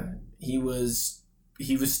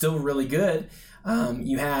still really good.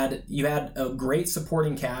 You had a great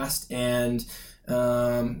supporting cast, and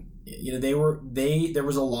there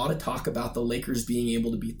was a lot of talk about the Lakers being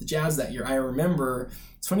able to beat the Jazz that year. I remember,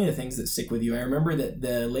 it's funny the things that stick with you. I remember that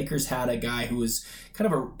the Lakers had a guy who was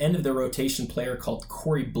kind of a end of the rotation player called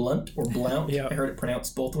Corey Blount or Blount. Yeah. I heard it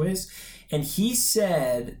pronounced both ways. And he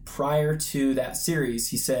said prior to that series,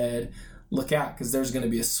 he said, look out, because there's going to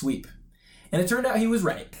be a sweep. And it turned out he was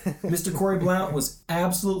right. Mr. Corey Blount was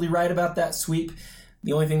absolutely right about that sweep.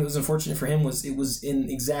 The only thing that was unfortunate for him was it was in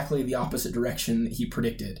exactly the opposite direction that he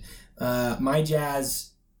predicted. My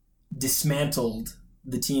Jazz dismantled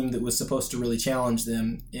the team that was supposed to really challenge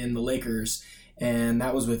them in the Lakers, and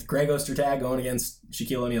that was with Greg Ostertag going against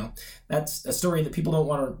Shaquille O'Neal. That's a story that people don't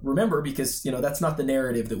want to remember because, that's not the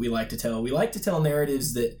narrative that we like to tell. We like to tell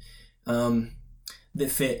narratives that that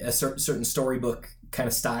fit a certain storybook kind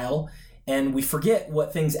of style, and we forget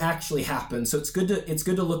what things actually happen. So it's good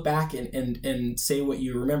to look back and say what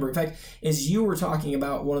you remember. In fact, as you were talking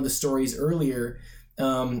about one of the stories earlier,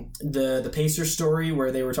 the Pacers story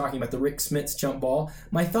where they were talking about the Rick Smits jump ball,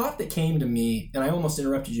 my thought that came to me, and I almost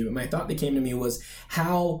interrupted you, but my thought that came to me was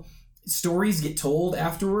how stories get told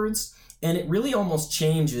afterwards, and it really almost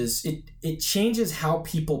changes. It changes how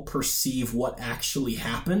people perceive what actually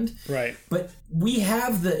happened. Right. But we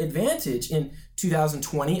have the advantage in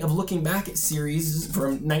 2020 of looking back at series from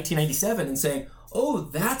 1997 and saying, oh,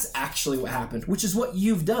 that's actually what happened, which is what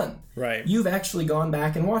you've done. Right. You've actually gone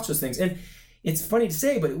back and watched those things. And it's funny to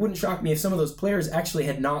say, but it wouldn't shock me if some of those players actually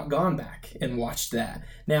had not gone back and watched that.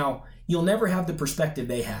 Now, you'll never have the perspective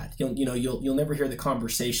they had. You'll never hear the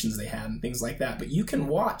conversations they had and things like that. But you can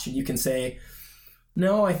watch and you can say,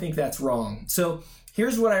 no, I think that's wrong. So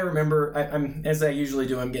here's what I remember. I'm as I usually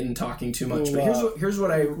do. I'm getting talking too much. But here's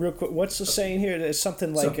what I real quick. What's the saying here? It's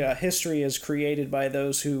something like history is created by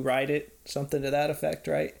those who write it. Something to that effect,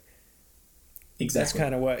 right? Exactly. That's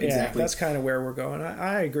kind of what. Yeah, that's kind of where we're going.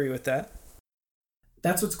 I agree with that.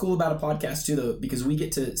 That's what's cool about a podcast too, though, because we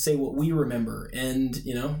get to say what we remember, and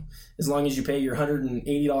as long as you pay your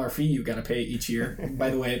 $180 fee you've got to pay each year. By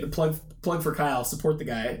the way, the plug for Kyle, support the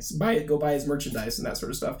guy, go buy his merchandise and that sort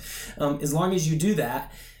of stuff. As long as you do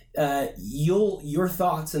that, your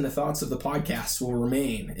thoughts and the thoughts of the podcast will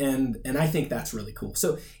remain, and I think that's really cool.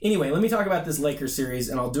 So anyway, let me talk about this Lakers series,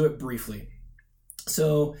 and I'll do it briefly.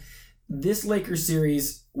 So this Lakers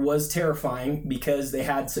series was terrifying because they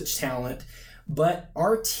had such talent. But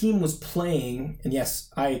our team was playing, and yes,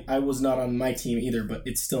 I was not on my team either, but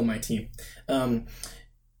it's still my team.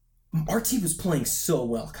 Our team was playing so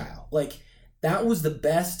well, Kyle. Like, that was the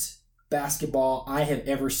best basketball I have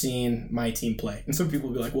ever seen my team play. And some people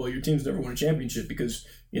will be like, well, your team's never won a championship because,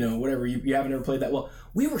 whatever, you haven't ever played that well.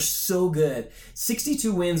 We were so good.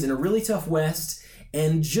 62 wins in a really tough West,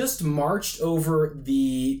 and just marched over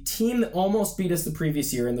the team that almost beat us the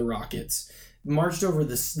previous year in the Rockets. Marched over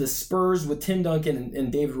the Spurs with Tim Duncan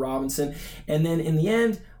and David Robinson, and then in the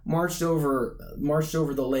end marched over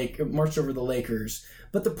the Lakers.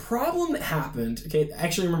 But the problem that happened, I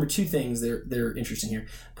actually remember two things that are interesting here.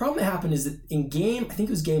 The problem that happened is that in I think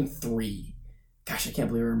it was game 3. Gosh, I can't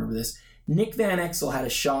believe I remember this. Nick Van Exel had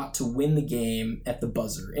a shot to win the game at the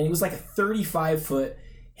buzzer, and it was like a 35-foot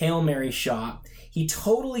Hail Mary shot. He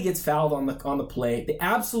totally gets fouled on the play. They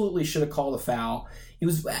absolutely should have called a foul. It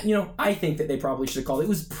was, I think that they probably should have called it. It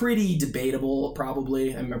was pretty debatable,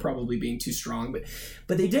 probably. I'm probably being too strong,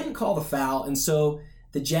 but they didn't call the foul, and so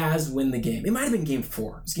the Jazz win the game. It might have been game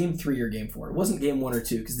 4. It was game 3 or game 4. It wasn't game 1 or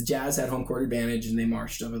 2 because the Jazz had home court advantage and they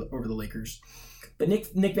marched over the Lakers. But Nick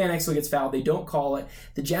Van Exel gets fouled. They don't call it.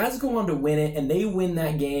 The Jazz go on to win it, and they win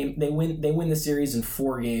that game. They win the series in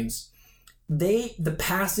 4 games. The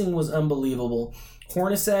passing was unbelievable.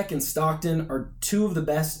 Hornacek and Stockton are two of the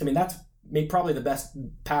best. I mean, that's probably the best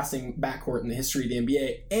passing backcourt in the history of the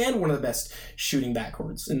NBA, and one of the best shooting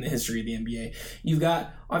backcourts in the history of the NBA. You've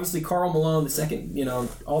got, obviously, Karl Malone, the second,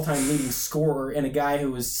 all-time leading scorer, and a guy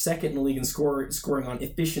who was second in the league in scoring on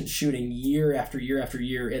efficient shooting year after year after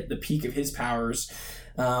year at the peak of his powers.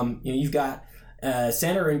 You've got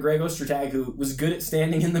center and Greg Ostertag, who was good at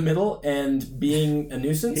standing in the middle and being a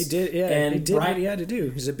nuisance. He did, yeah. He did what he had to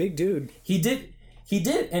do. He's a big dude. He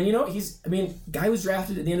did, and guy was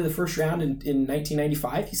drafted at the end of the first round in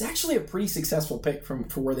 1995. He's actually a pretty successful pick for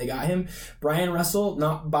where they got him. Brian Russell,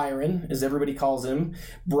 not Byron, as everybody calls him.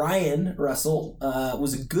 Brian Russell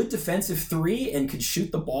was a good defensive 3 and could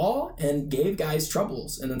shoot the ball and gave guys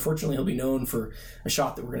troubles. And unfortunately, he'll be known for a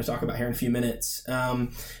shot that we're going to talk about here in a few minutes.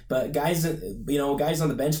 But guys on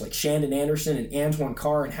the bench like Shandon Anderson and Antoine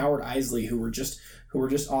Carr and Howard Isley, who were just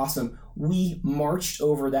awesome. We marched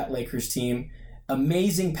over that Lakers team.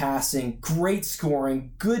 Amazing passing, great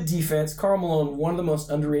scoring, good defense. Karl Malone, one of the most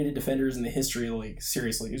underrated defenders in the history of the league.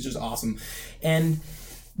 Seriously, he was just awesome. And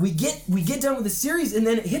we get done with the series, and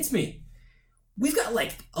then it hits me. We've got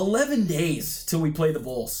like 11 days till we play the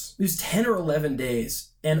Bulls. It was 10 or 11 days.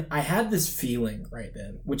 And I had this feeling right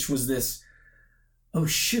then, which was this, oh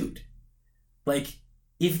shoot. Like,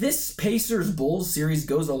 if this Pacers-Bulls series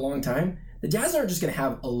goes a long time, the Jazz aren't just going to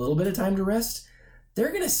have a little bit of time to rest.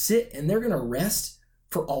 They're going to sit and they're going to rest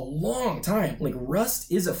for a long time. Like,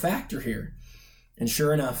 rust is a factor here. And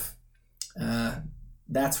sure enough,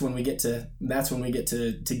 that's when we get to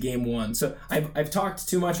game one. So I've talked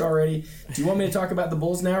too much already. Do you want me to talk about the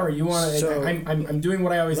Bulls now, or you want to? So I'm doing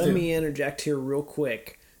what I always do. Let me interject here real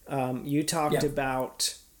quick. You talked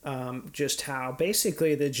about just how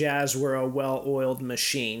basically the Jazz were a well-oiled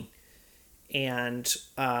machine, and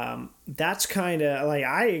that's kind of like,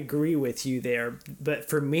 I agree with you there. But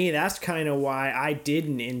for me, that's kind of why I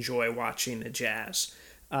didn't enjoy watching the Jazz.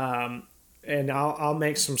 And I'll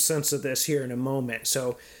make some sense of this here in a moment.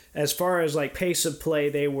 So as far as like pace of play,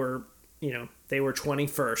 they were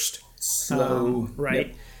 21st. Slow. Right.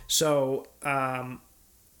 Yep. So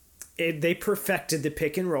they perfected the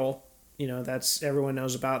pick and roll. That's, everyone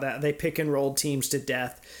knows about that. They pick and roll teams to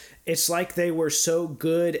death. It's like they were so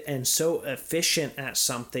good and so efficient at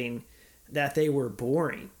something that they were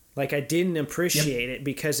boring. Like, I didn't appreciate it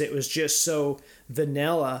because it was just so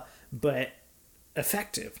vanilla but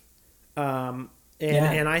effective. And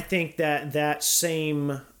I think that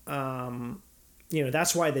same,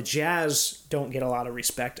 that's why the Jazz don't get a lot of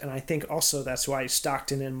respect. And I think also that's why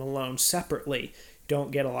Stockton and Malone separately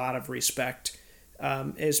don't get a lot of respect,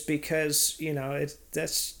 is because,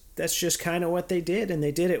 that's just kind of what they did, and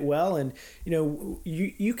they did it well. And,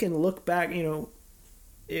 you can look back,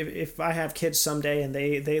 if I have kids someday and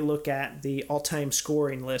they look at the all-time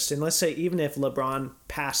scoring list, and let's say even if LeBron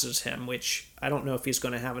passes him, which I don't know if he's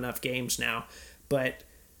going to have enough games now, but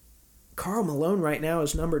Karl Malone right now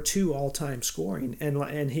is number 2 all-time scoring,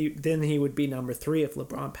 and he would be number 3 if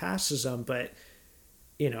LeBron passes him. But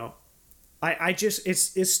I just,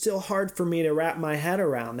 it's still hard for me to wrap my head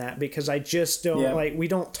around that, because I just don't we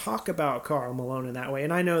don't talk about Karl Malone in that way.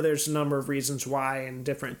 And I know there's a number of reasons why and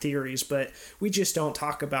different theories, but we just don't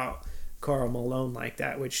talk about Karl Malone like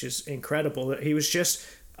that, which is incredible. He was just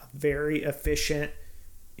a very efficient,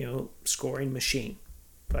 scoring machine.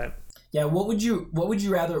 But yeah, what would you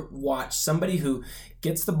rather watch? Somebody who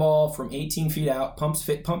gets the ball from 18 feet out, pump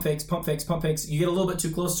fakes. You get a little bit too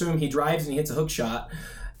close to him, he drives and he hits a hook shot.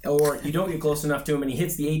 Or you don't get close enough to him and he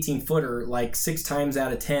hits the 18-footer like 6 times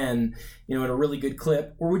out of 10, at a really good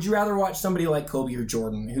clip? Or would you rather watch somebody like Kobe or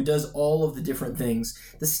Jordan, who does all of the different things?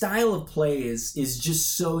 The style of play is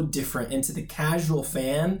just so different. And to the casual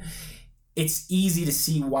fan, it's easy to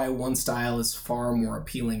see why one style is far more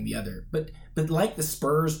appealing than the other. But like the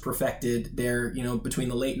Spurs perfected their, between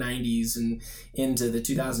the late 90s and into the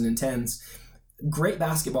 2010s, great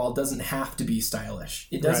basketball doesn't have to be stylish.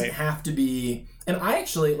 It doesn't have to be. And I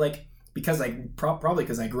actually, because probably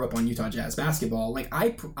because I grew up on Utah Jazz basketball,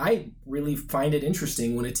 I really find it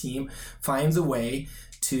interesting when a team finds a way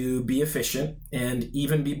to be efficient and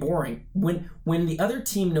even be boring. When the other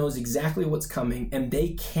team knows exactly what's coming and they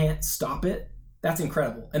can't stop it, that's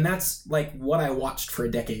incredible. And that's like what I watched for a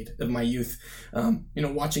decade of my youth.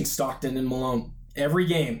 Watching Stockton and Malone. Every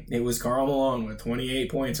game, it was Karl Malone with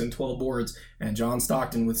 28 points and 12 boards, and John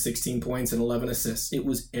Stockton with 16 points and 11 assists. It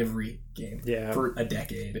was every game for a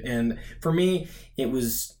decade, and for me, it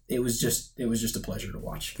was just a pleasure to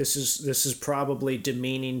watch. This is probably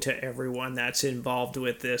demeaning to everyone that's involved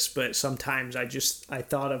with this, but sometimes I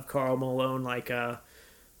thought of Karl Malone like an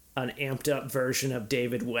amped up version of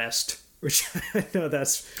David West, which I know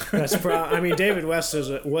that's I mean, David West was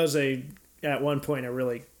at one point a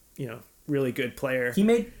really really good player. He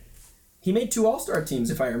made 2 All-Star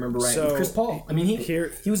teams, if I remember right, with Chris Paul. I mean,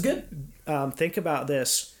 he was good. Think about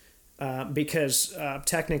this, because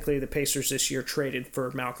technically the Pacers this year traded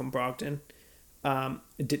for Malcolm Brogdon.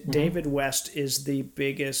 David West is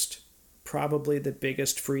probably the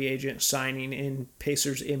biggest free agent signing in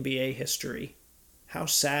Pacers NBA history. How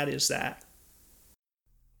sad is that?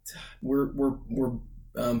 We're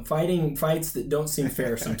fighting fights that don't seem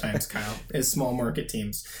fair sometimes, Kyle, as small market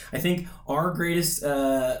teams. I think our greatest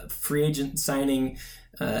free agent signing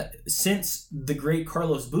since the great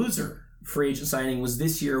Carlos Boozer free agent signing was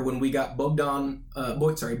this year when we got Bojan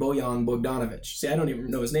Bogdanovic. See, I don't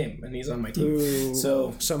even know his name, and he's on my team. Ooh,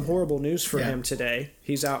 so some horrible news for him today.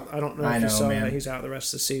 He's out. I don't know if you saw that. He's out the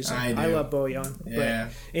rest of the season. I love Bojan. Yeah.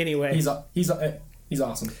 But anyway, he's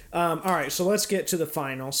awesome. All right, so let's get to the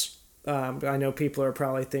finals. I know people are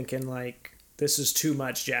probably thinking this is too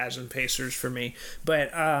much Jazz and Pacers for me,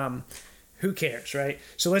 but who cares, right?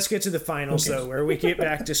 So let's get to the finals, though, where we get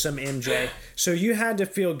back to some MJ. So you had to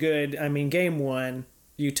feel good. I mean, game one,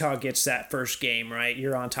 Utah gets that first game, right?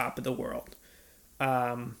 You're on top of the world.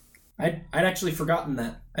 I'd actually forgotten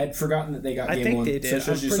that. I'd forgotten that they got game one. I think they did.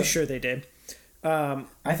 I'm pretty sure they did.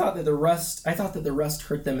 I thought that the rust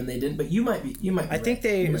hurt them and they didn't, but you might be I think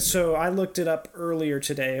they. So I looked it up earlier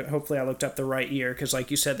today. Hopefully, I looked up the right year because, like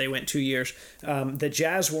you said, they went 2 years. The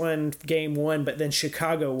Jazz won game one, but then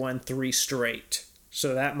Chicago won 3 straight.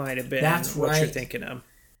 So that might have been what you're thinking of.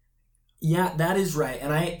 Yeah, that is right.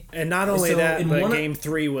 And not only that, but game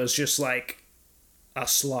 3 was just like a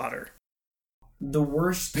slaughter. The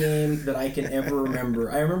worst game that I can ever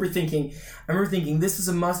remember. I remember thinking, this is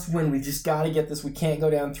a must-win. We just got to get this. We can't go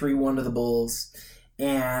down 3-1 to the Bulls.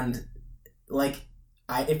 And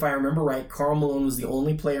if I remember right, Karl Malone was the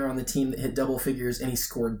only player on the team that hit double figures, and he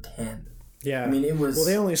scored 10. Yeah, I mean it was. Well,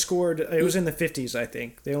 they only scored. It was in the 50s, I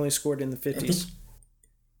think. They only scored in the 50s.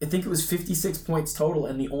 I think it was 56 points total,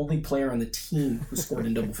 and the only player on the team who scored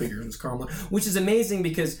in double figures was Karl Malone, which is amazing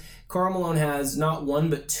because Karl Malone has not one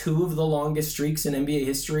but 2 of the longest streaks in NBA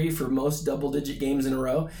history for most double-digit games in a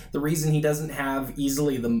row. The reason he doesn't have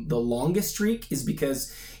easily the longest streak is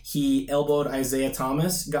because he elbowed Isaiah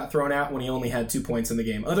Thomas, got thrown out when he only had 2 points in the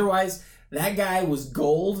game. Otherwise, that guy was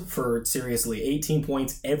gold for, seriously, 18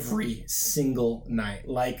 points every single night.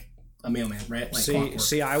 Like a mailman, right? Like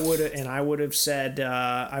I would have said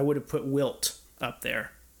I would have put Wilt up there.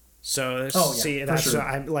 So that's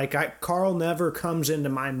sure. Karl never comes into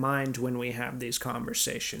my mind when we have these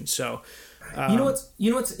conversations. So you know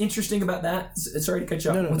what's interesting about that? Sorry to cut you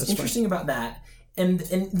off. What's interesting about that, and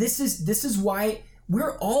this is why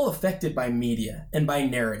we're all affected by media and by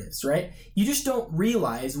narratives, right? You just don't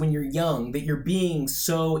realize when you're young that you're being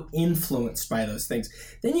so influenced by those things.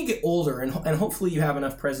 Then you get older and hopefully you have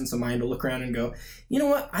enough presence of mind to look around and go, you know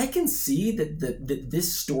what? I can see that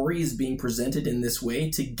this story is being presented in this way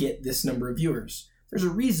to get this number of viewers. There's a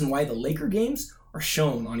reason why the Laker games are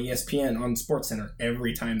shown on ESPN, on SportsCenter,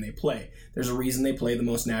 every time they play. There's a reason they play the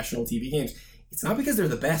most national TV games. It's not because they're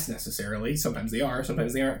the best necessarily. Sometimes they are,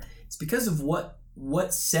 sometimes they aren't. It's because of what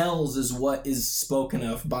sells is what is spoken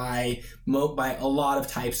of by a lot of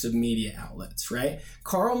types of media outlets, right?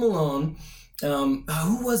 Karl Malone,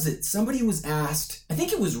 who was it? Somebody was asked, I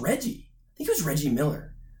think it was Reggie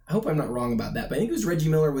Miller. I hope I'm not wrong about that, but I think it was Reggie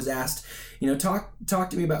Miller was asked, talk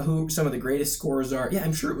to me about who some of the greatest scorers are. Yeah,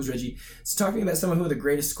 I'm sure it was Reggie. So talk to me about some of who the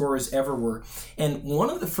greatest scorers ever were. And one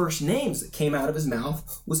of the first names that came out of his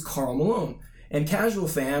mouth was Karl Malone. And casual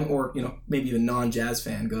fan, or maybe even non-Jazz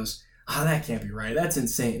fan, goes, that can't be right. That's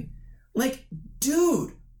insane. Like,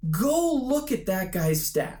 dude, go look at that guy's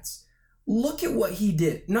stats. Look at what he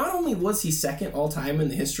did. Not only was he second all time in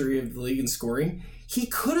the history of the league in scoring, he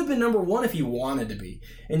could have been number 1 if he wanted to be.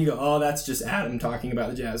 And you go, that's just Adam talking about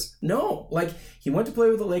the Jazz. No, he went to play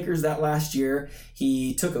with the Lakers that last year.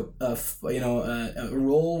 He took a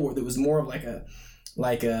role that was more of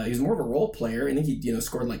he was more of a role player. I think he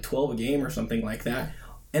scored 12 a game or something like that.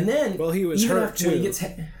 And then he was hurt too.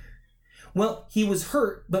 He was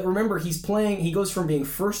hurt, but remember, he goes from being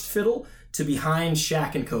first fiddle to behind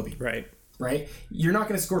Shaq and Kobe. Right? You're not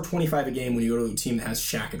going to score 25 a game when you go to a team that has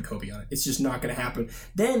Shaq and Kobe on it. It's just not going to happen.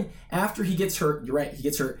 Then, after he gets hurt, you're right, he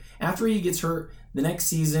gets hurt. After he gets hurt, the next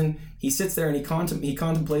season, he sits there and he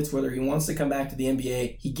contemplates whether he wants to come back to the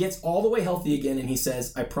NBA. He gets all the way healthy again, and he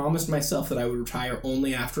says, I promised myself that I would retire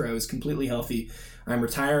only after I was completely healthy. I'm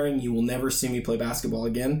retiring. You will never see me play basketball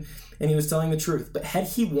again. And he was telling the truth. But had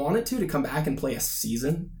he wanted to come back and play a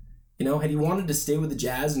season, had he wanted to stay with the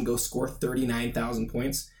Jazz and go score 39,000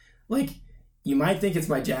 points, you might think it's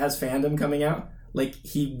my Jazz fandom coming out.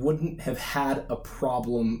 He wouldn't have had a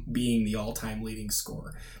problem being the all-time leading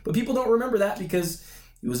scorer. But people don't remember that because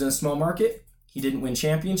he was in a small market. He didn't win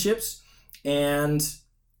championships. And,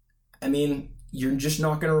 you're just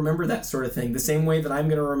not going to remember that sort of thing. The same way that I'm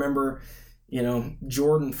going to remember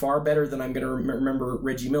Jordan far better than I'm going to remember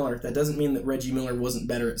Reggie Miller. That doesn't mean that Reggie Miller wasn't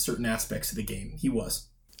better at certain aspects of the game. He was.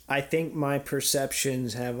 I think my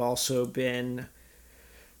perceptions have also been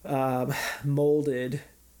molded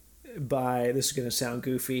by, this is going to sound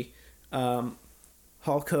goofy,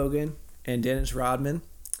 Hulk Hogan and Dennis Rodman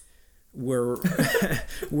were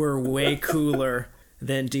way cooler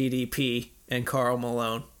than DDP and Karl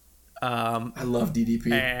Malone. I love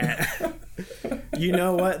DDP. And you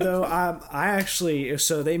know what though? I actually,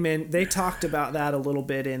 so they talked about that a little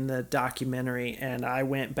bit in the documentary, and I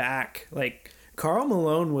went back. Karl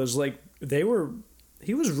Malone was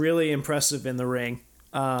he was really impressive in the ring.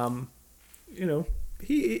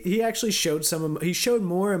 He actually showed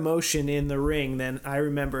more emotion in the ring than I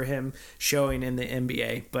remember him showing in the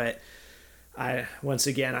NBA. But I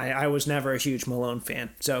was never a huge Malone fan.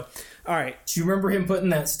 So, all right. Do you remember him putting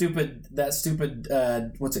that stupid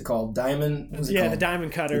what's it called? Diamond? What's it called? The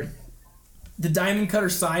diamond cutter. The diamond cutter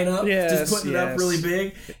sign up, just putting it up really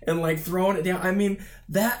big and like throwing it down. I mean,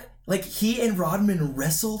 that, like, he and Rodman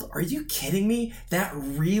wrestled. Are you kidding me? That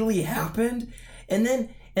really happened. And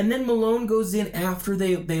then Malone goes in after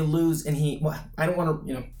they lose, and I don't want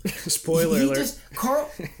to, spoiler alert.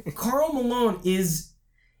 Karl Malone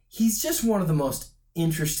he's just one of the most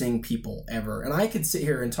interesting people ever. And I could sit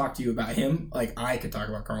here and talk to you about him. Like, I could talk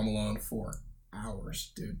about Karl Malone for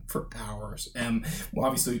hours, dude, for hours. Well,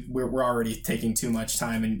 obviously we're already taking too much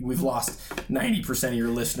time, and we've lost 90% of your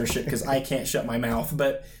listenership because I can't shut my mouth.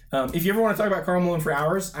 But if you ever want to talk about Karl Malone for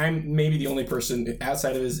hours, I'm maybe the only person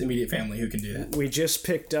outside of his immediate family who can do that. We just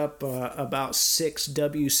picked up about 6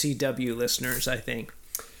 WCW listeners, I think.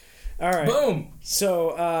 All right. Boom.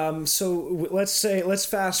 So let's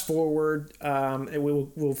fast forward.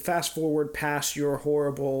 We'll fast forward past your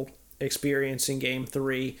horrible experience in Game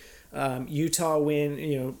 3. Utah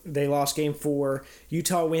win. They lost Game 4.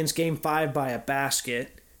 Utah wins Game 5 by a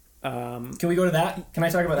basket. Can we go to that? Can I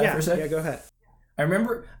talk about that for a second? Yeah, go ahead. I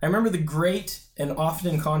remember the great and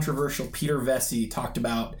often controversial Peter Vesey talked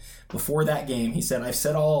about before that game. He said, "I've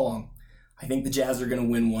said all along, I think the Jazz are going to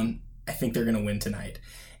win one. I think they're going to win tonight."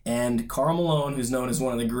 And Karl Malone, who's known as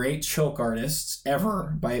one of the great choke artists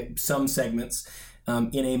ever by some segments,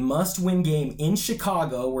 in a must-win game in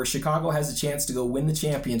Chicago, where Chicago has a chance to go win the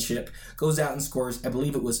championship, goes out and scores, I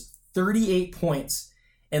believe it was 38 points,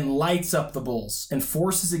 and lights up the Bulls and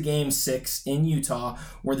forces a Game 6 in Utah,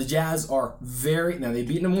 where the Jazz are now they've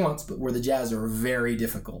beaten them once, but where the Jazz are very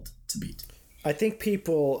difficult to beat. I think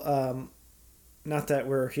people, not that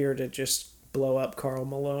we're here to just blow up Karl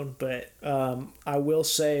Malone, but I will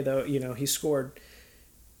say, though, he scored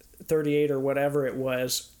 38 or whatever it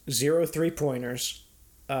was, 0 3-pointers.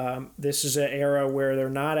 This is an era where they're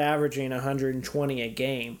not averaging 120 a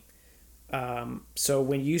game. So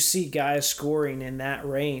when you see guys scoring in that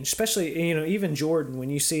range, especially, even Jordan, when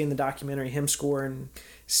you see in the documentary him scoring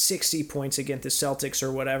 60 points against the Celtics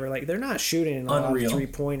or whatever, like, they're not shooting a lot of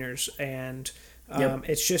 3-pointers, and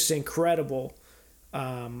it's just incredible.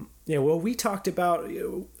 We talked about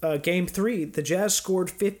Game 3. The Jazz scored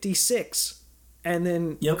 56, and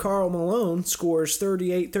then Karl Malone scores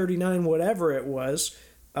 38, 39, whatever it was,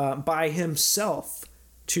 by himself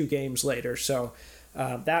 2 games later. So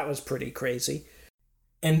that was pretty crazy.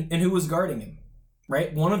 And who was guarding him?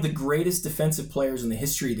 Right, one of the greatest defensive players in the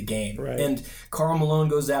history of the game. Right. And Karl Malone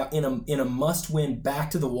goes out in a must-win, back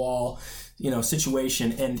to the wall,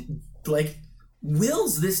 situation, and like,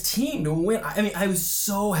 wills this team to win. I mean, I was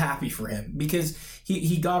so happy for him because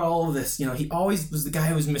he got all of this. He always was the guy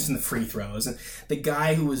who was missing the free throws and the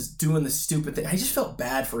guy who was doing the stupid thing. I just felt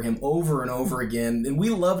bad for him over and over again. And we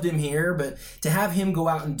loved him here, but to have him go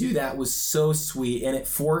out and do that was so sweet. And it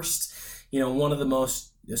forced, one of the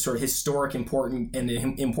most sort of historic,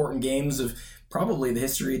 important games of probably the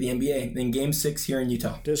history of the NBA in Game 6 here in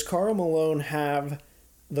Utah. Does Karl Malone have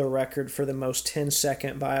the record for the most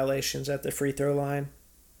 10-second violations at the free throw line?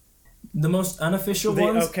 The most unofficial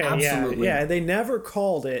ones? Okay, absolutely. Yeah, they never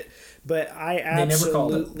called it, but I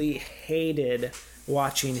absolutely hated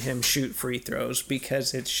watching him shoot free throws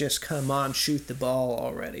because it's just, come on, shoot the ball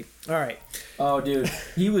already. All right. Oh, dude,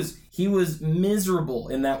 he was miserable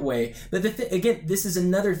in that way. But again, this is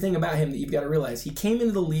another thing about him that you've got to realize. He came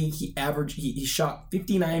into the league, he shot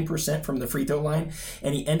 59% from the free throw line,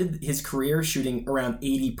 and he ended his career shooting around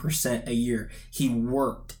 80% a year. He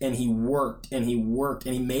worked, and he worked, and he worked,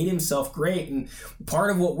 and he made himself great. And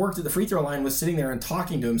part of what worked at the free throw line was sitting there and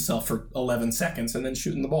talking to himself for 11 seconds and then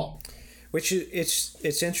shooting the ball. Which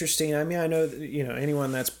it's interesting. I mean, I know that,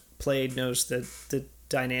 anyone that's played knows that the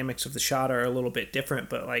dynamics of the shot are a little bit different,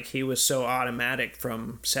 but like, he was so automatic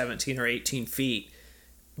from 17 or 18 feet,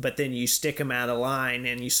 but then you stick him out of line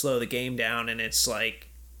and you slow the game down, and it's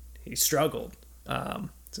like he struggled.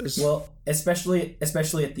 Well, especially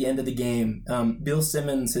at the end of the game, Bill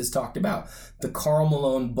Simmons has talked about the Karl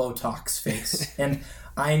Malone Botox face, and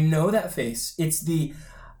I know that face. It's the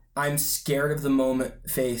I'm scared of the moment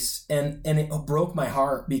face, and it broke my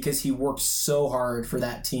heart because he worked so hard for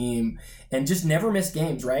that team and just never missed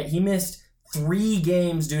games, right? He missed 3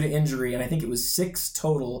 games due to injury, and I think it was 6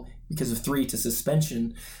 total because of 3 to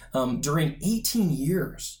suspension during 18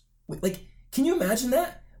 years. Like, can you imagine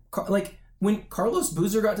that? Like, when Carlos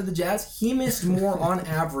Boozer got to the Jazz, he missed more on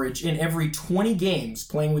average in every 20 games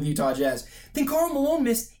playing with Utah Jazz than Karl Malone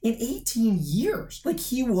missed in 18 years. Like,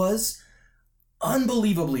 he was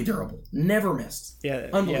unbelievably durable. Never missed. Yeah,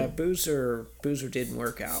 Boozer didn't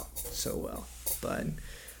work out so well. But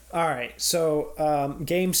All right, so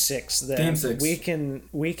game 6 then. Game 6.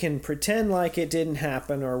 We can pretend like it didn't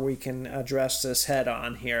happen, or we can address this head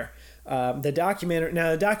on here. The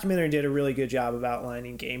documentary did a really good job of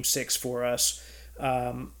outlining game 6 for us.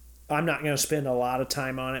 I'm not going to spend a lot of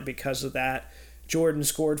time on it because of that. Jordan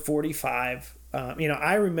scored 45.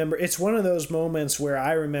 I remember, it's one of those moments where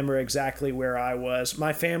I remember exactly where I was.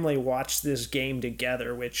 My family watched this game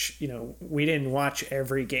together, which, we didn't watch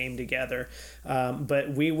every game together.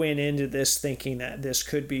 But we went into this thinking that this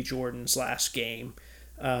could be Jordan's last game.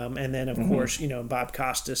 And then, of course, Bob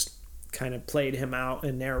Costas kind of played him out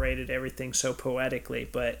and narrated everything so poetically.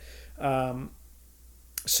 But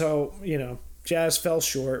Jazz fell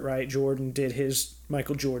short, right? Jordan did his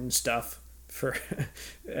Michael Jordan stuff.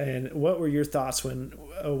 And what were your thoughts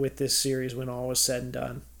with this series when all was said and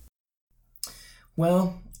done?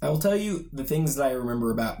 Well, I will tell you the things that I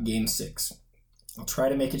remember about Game 6. I'll try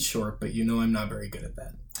to make it short, but I'm not very good at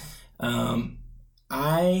that.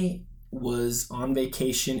 I was on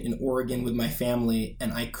vacation in Oregon with my family,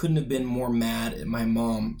 and I couldn't have been more mad at my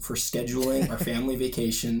mom for scheduling our family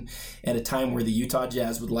vacation at a time where the Utah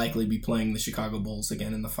Jazz would likely be playing the Chicago Bulls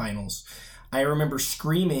again in the finals. I remember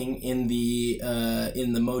screaming in the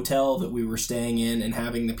motel that we were staying in and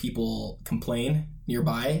having the people complain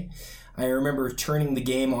nearby. I remember turning the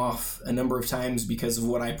game off a number of times because of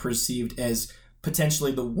what I perceived as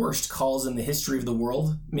potentially the worst calls in the history of the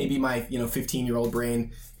world. Maybe my 15-year-old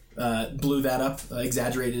brain blew that up,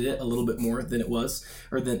 exaggerated it a little bit more than it was,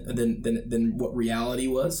 or than what reality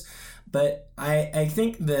was. But I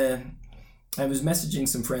think I was messaging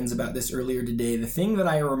some friends about this earlier today. The thing that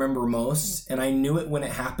I remember most, and I knew it when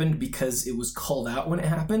it happened because it was called out when it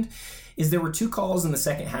happened, is there were 2 calls in the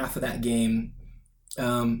second half of that game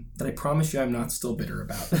that I promise you I'm not still bitter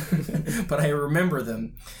about. But I remember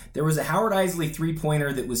them. There was a Howard Isley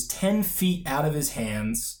 3-pointer that was 10 feet out of his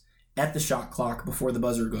hands at the shot clock before the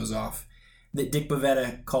buzzer goes off that Dick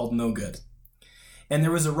Bavetta called no good. And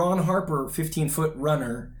there was a Ron Harper 15-foot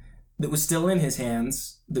runner that was still in his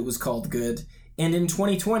hands that was called good. And in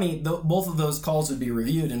 2020, both of those calls would be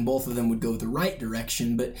reviewed and both of them would go the right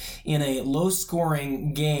direction. But in a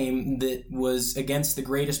low-scoring game that was against the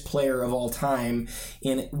greatest player of all time,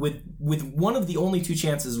 and with one of the only 2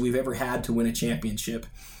 chances we've ever had to win a championship,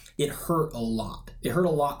 it hurt a lot. It hurt a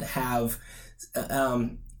lot to have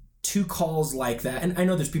 2 calls like that. And I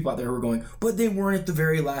know there's people out there who are going, but they weren't at the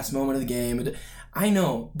very last moment of the game. I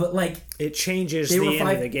know, but it changes the end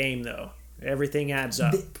of the game, though. Everything adds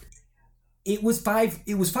up. It was 5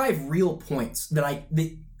 real points that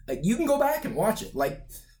you can go back and watch it.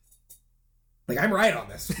 I'm right on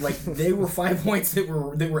this. They were 5 points that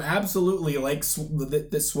were absolutely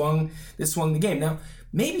that swung the game. Now,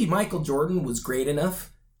 maybe Michael Jordan was great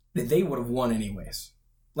enough that they would have won anyways.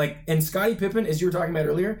 And Scottie Pippen, as you were talking about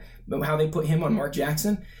earlier, how they put him on Mark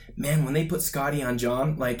Jackson. Man, when they put Scottie on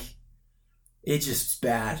John, it's just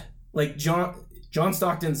bad. John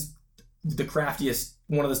Stockton's the craftiest,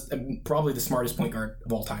 one of the probably the smartest point guard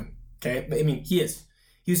of all time. Okay, I mean he is.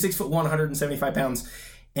 He was 6'1", 175 pounds,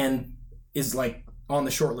 and is on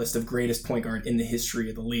the short list of greatest point guard in the history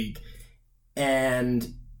of the league.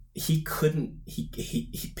 And he couldn't.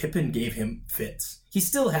 Pippen gave him fits. He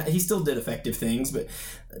still did effective things, but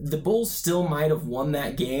the Bulls still might have won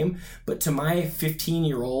that game. But to my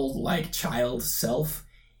 15-year-old child self,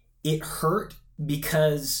 it hurt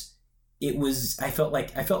because it was. I felt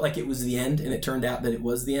like it was the end, and it turned out that it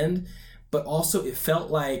was the end. But also, it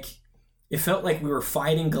felt like we were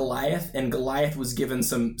fighting Goliath, and Goliath was given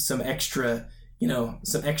some extra,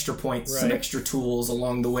 some extra points, right, some extra tools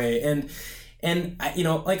along the way, And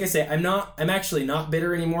like I say, I'm actually not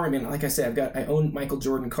bitter anymore. I mean, like I say, I own Michael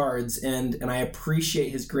Jordan cards, and I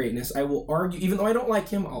appreciate his greatness. I will argue, even though I don't like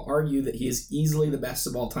him, I'll argue that he is easily the best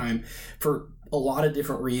of all time for a lot of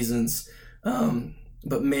different reasons.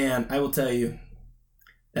 But man, I will tell you,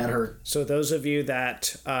 that hurt. So those of you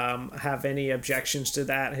that have any objections to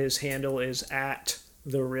that, his handle is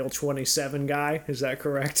 @TheReal27 guy. Is that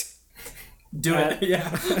correct? Do it. Yeah.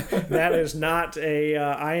 That is not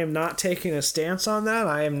I am not taking a stance on that.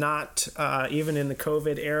 I am not, even in the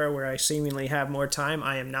COVID era where I seemingly have more time,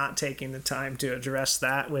 I am not taking the time to address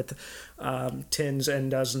that with tens and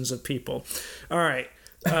dozens of people. All right.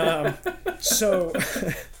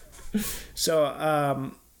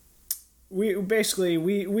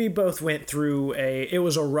 We both went through it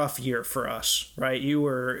was a rough year for us, right? You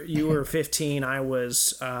were 15, I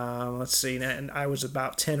was and I was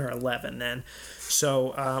about 10 or 11 then.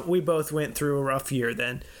 So we both went through a rough year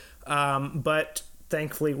then. But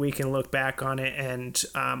thankfully we can look back on it, and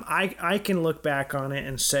I can look back on it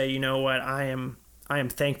and say, you know what, I am am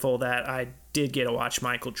thankful that I did get to watch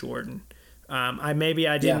Michael Jordan. I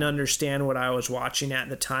didn't understand what I was watching at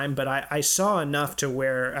the time, but I saw enough to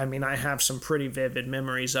where, I mean, I have some pretty vivid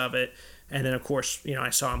memories of it. And then, of course, I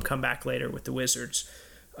saw him come back later with the Wizards.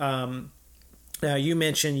 Now, you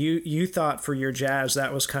mentioned you thought for your Jazz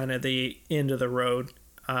that was kind of the end of the road.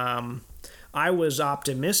 I was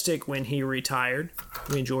optimistic when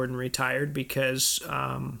Jordan retired, because,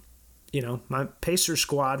 my Pacers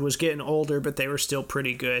squad was getting older, but they were still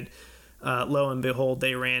pretty good. Lo and behold,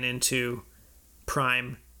 they ran into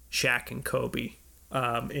prime Shaq and Kobe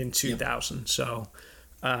in 2000. Yep. So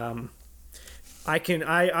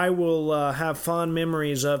I will have fond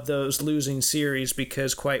memories of those losing series,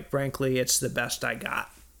 because quite frankly, it's the best I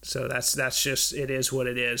got. So that's just, it is what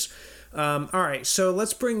it is. All right, so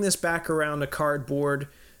let's bring this back around to cardboard.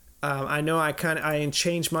 I know I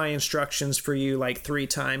changed my instructions for you like 3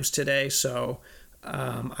 times today, so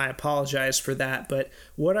I apologize for that. But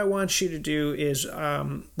what I want you to do is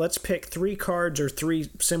let's pick 3 cards or 3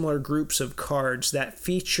 similar groups of cards that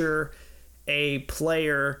feature a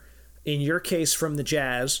player, in your case from the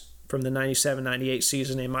Jazz, from the 97-98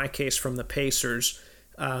 season, in my case from the Pacers.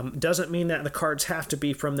 Doesn't mean that the cards have to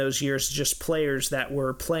be from those years, just players that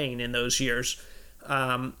were playing in those years.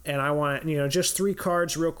 And I want, just 3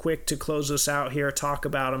 cards real quick to close us out here. Talk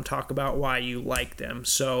about them, talk about why you like them.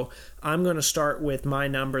 So I'm going to start with my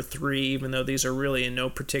number 3, even though these are really in no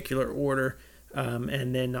particular order.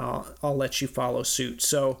 And then I'll let you follow suit.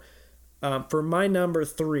 So for my number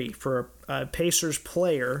 3, for a Pacers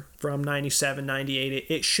player from 97-98,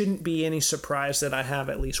 it shouldn't be any surprise that I have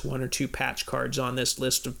at least 1 or 2 patch cards on this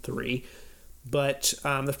list of 3. But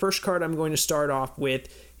the first card I'm going to start off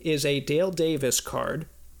with is a Dale Davis card.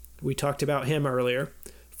 We talked about him earlier,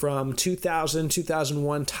 from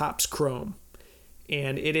 2000-2001 Topps Chrome.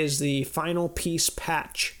 And it is the final piece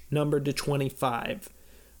patch, numbered to 25.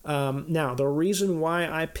 Now, the reason why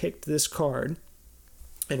I picked this card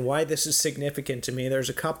and why this is significant to me, there's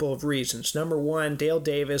a couple of reasons. Number 1, Dale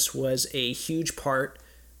Davis was a huge part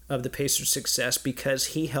of the Pacers' success because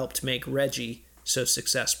he helped make Reggie so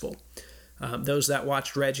successful. Those that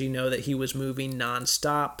watched Reggie know that he was moving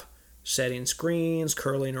nonstop, setting screens,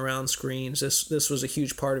 curling around screens. This was a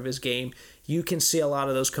huge part of his game. You can see a lot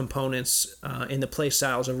of those components in the play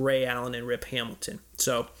styles of Ray Allen and Rip Hamilton.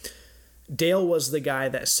 So Dale was the guy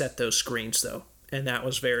that set those screens, though, and that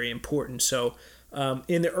was very important. So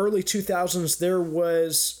in the early 2000s, there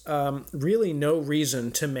was really no reason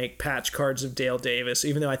to make patch cards of Dale Davis,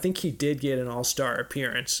 even though I think he did get an all-star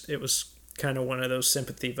appearance. It was kind of one of those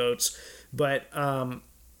sympathy votes. But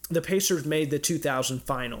the Pacers made the 2000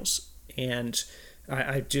 finals, and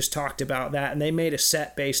I just talked about that, and they made a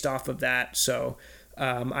set based off of that. So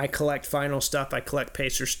I collect final stuff, I collect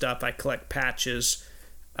Pacers stuff, I collect patches.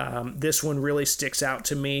 This one really sticks out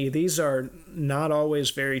to me. These are not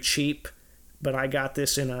always very cheap, but I got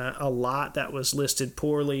this in a lot that was listed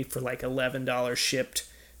poorly for like $11 shipped.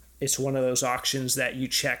 It's one of those auctions that you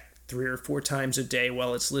check 3 or 4 times a day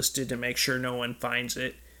while it's listed to make sure no one finds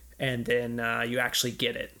it, and then you actually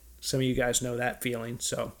get it. Some of you guys know that feeling.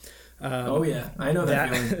 So, oh yeah, I know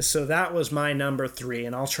that feeling. So that was my number 3,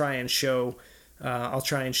 and I'll try and show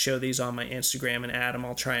these on my Instagram, and Adam,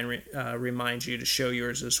 I'll try and remind you to show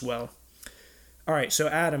yours as well. All right, so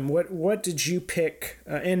Adam, what did you pick?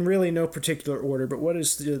 In really no particular order, but what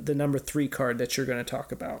is the number 3 card that you're going to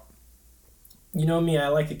talk about? You know me, I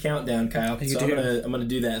like a countdown, Kyle. You so do. I'm gonna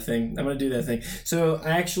do that thing. So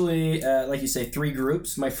I actually, like you say, 3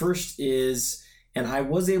 groups. My first is, and I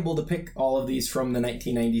was able to pick all of these from the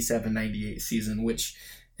 1997-98 season, which,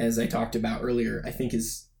 as I talked about earlier, I think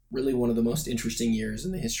is really one of the most interesting years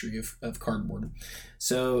in the history of cardboard.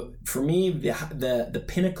 So for me, the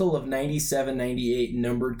pinnacle of 97-98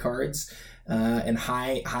 numbered cards and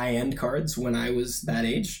high-end cards when I was that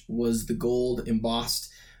age was the gold embossed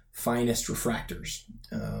finest refractors.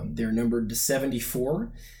 They're numbered to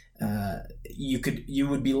 74. You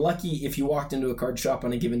would be lucky if you walked into a card shop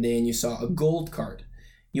on a given day and you saw a gold card.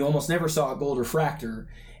 You almost never saw a gold refractor,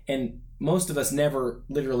 and most of us never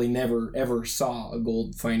ever saw a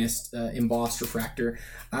gold finest embossed refractor.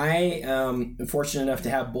 I am fortunate enough to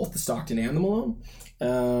have both the Stockton and the Malone.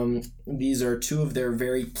 These are 2 of their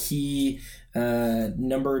very key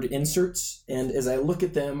numbered inserts, and as I look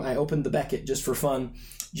at them, I opened the Beckett just for fun.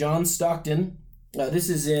 John Stockton. This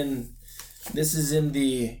is in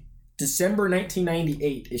the December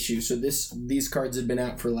 1998 issue. So these cards had been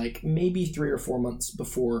out for like maybe 3 or 4 months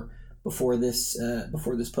before this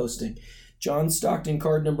posting. John Stockton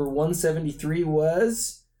card number 173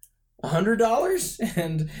 was $100,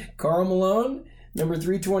 and Karl Malone number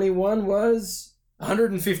 321 was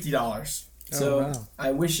 $150. So wow.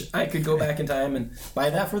 I wish I could go back in time and buy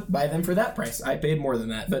them for that price. I paid more than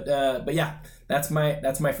that, but yeah, that's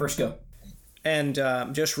my first go. And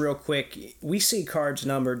just real quick, we see cards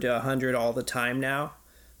numbered to 100 all the time now.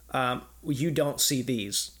 You don't see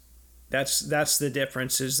these. That's the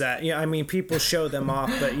difference. Is that people show them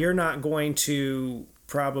off, but you're not going to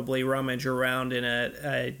probably rummage around in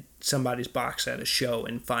a somebody's box at a show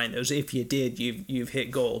and find those. If you did, you've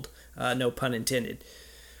hit gold. No pun intended.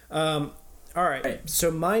 All right.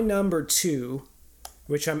 So my number 2,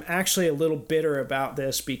 which I'm actually a little bitter about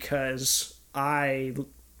this because I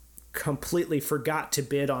completely forgot to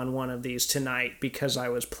bid on one of these tonight because I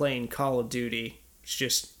was playing Call of Duty.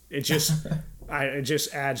 It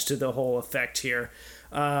just adds to the whole effect here.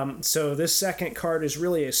 So this second card is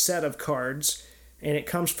really a set of cards, and it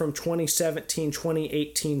comes from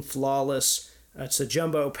 2017-2018 Flawless. It's a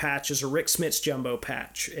jumbo patch. It's a Rick Smits jumbo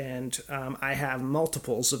patch, and I have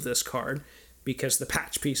multiples of this card because the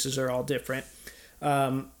patch pieces are all different.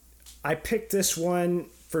 I picked this one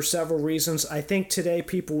for several reasons. I think today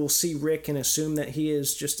people will see Rick and assume that he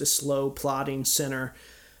is just a slow, plodding center,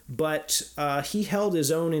 but he held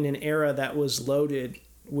his own in an era that was loaded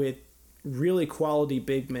with really quality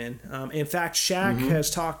big men. In fact, Shaq has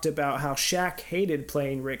talked about how Shaq hated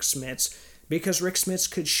playing Rick Smits because Rick Smits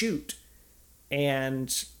could shoot, and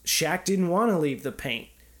Shaq didn't want to leave the paint.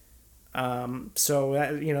 So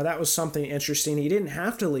that was something interesting. He didn't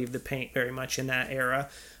have to leave the paint very much in that era,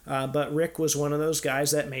 but Rick was one of those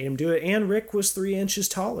guys that made him do it, and Rick was 3 inches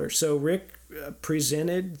taller, so Rick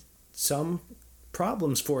presented some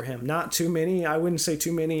problems for him. Not too many. I wouldn't say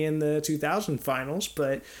too many in the 2000 finals,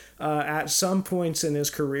 but at some points in his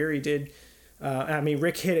career he did.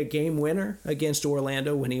 Rick hit a game winner against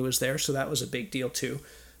Orlando when he was there, so that was a big deal too.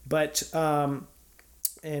 But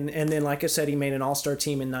and then, like I said, he made an all-star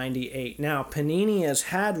team in 98. Now, Panini has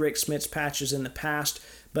had Rick Smits patches in the past,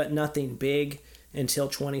 but nothing big until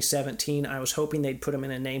 2017. I was hoping they'd put him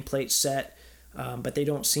in a nameplate set, but they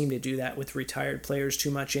don't seem to do that with retired players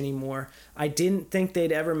too much anymore. I didn't think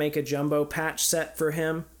they'd ever make a jumbo patch set for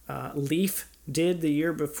him. Leaf did the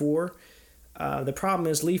year before. The problem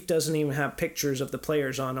is Leaf doesn't even have pictures of the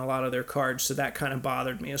players on a lot of their cards, so that kind of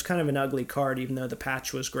bothered me. It was kind of an ugly card, even though the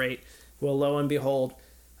patch was great. Well, lo and behold,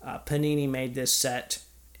 Panini made this set,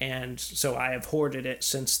 and so I have hoarded it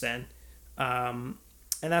since then. And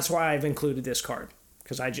that's why I've included this card,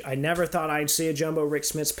 because I never thought I'd see a jumbo Rick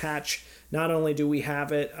Smits patch. Not only do we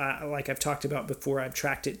have it, like I've talked about before, I've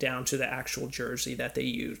tracked it down to the actual jersey that they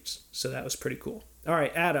used, so that was pretty cool. All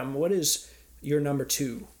right, Adam, what is your number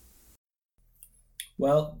 2?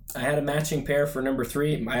 Well, I had a matching pair for number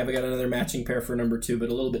 3. I have got another matching pair for number 2, but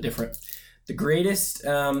a little bit different. The greatest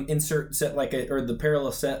insert set, or the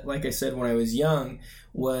parallel set, like I said when I was young,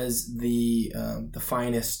 was the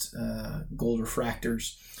finest gold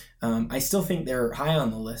refractors. I still think they're high on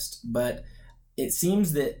the list, but it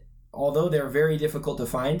seems that although they're very difficult to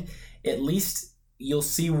find, at least you'll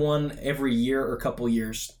see one every year or couple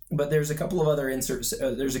years. But there's a couple of other inserts.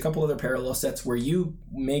 There's a couple other parallel sets where you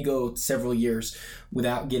may go several years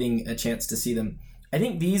without getting a chance to see them. I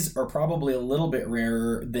think these are probably a little bit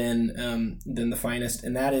rarer than the finest,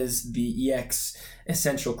 and that is the EX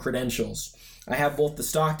Essential Credentials. I have both the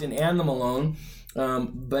Stockton and the Malone,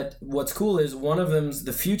 but what's cool is one of them's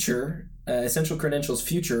the Future, Essential Credentials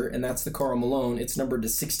Future, and that's the Karl Malone. It's numbered to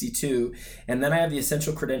 62. And then I have the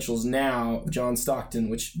Essential Credentials Now, John Stockton,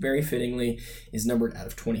 which very fittingly is numbered out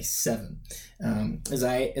of 27. As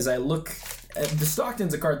I look, the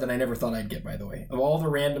Stockton's a card that I never thought I'd get, by the way. Of all the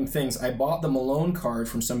random things, I bought the Malone card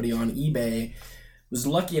from somebody on eBay, was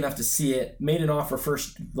lucky enough to see it, made an offer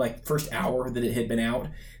first hour that it had been out.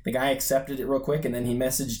 The guy accepted it real quick, and then he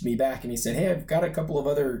messaged me back, and he said, hey, I've got a couple of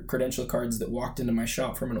other credential cards that walked into my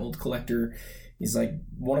shop from an old collector. He's like,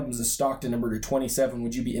 one of them's a Stockton number to 27.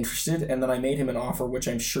 Would you be interested? And then I made him an offer, which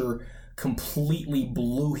I'm sure completely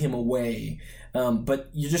blew him away. But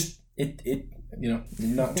you just,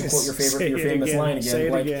 not to quote your famous line again. Say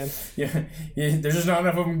it again. Yeah, there's just not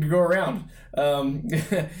enough of them to go around.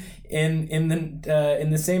 In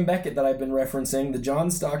the same Beckett that I've been referencing, the John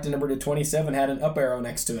Stockton number to 27 had an up arrow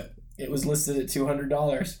next to it. It was listed at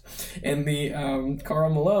 $200, and the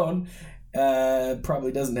Karl Malone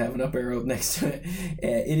probably doesn't have an up arrow next to it.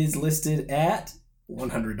 It is listed at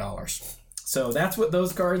 $100. So that's what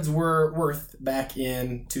those cards were worth back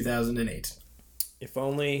in 2008. If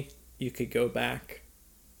only you could go back.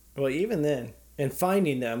 Well, even then, and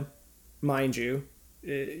finding them, mind you,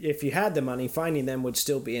 if you had the money, finding them would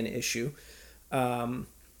still be an issue. All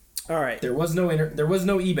right. There was no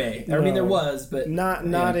eBay. No, I mean, there was, but not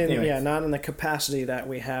in the capacity that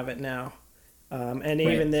we have it now. And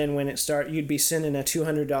even then, when it started, you'd be sending a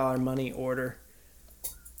 $200 money order.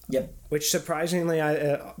 Yep. Which surprisingly,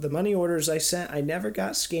 the money orders I sent, I never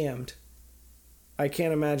got scammed. I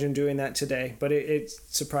can't imagine doing that today, but it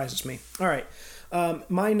surprises me. All right.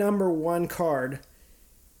 My number one card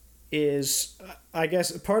is, I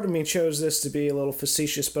guess part of me chose this to be a little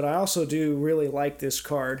facetious, but I also do really like this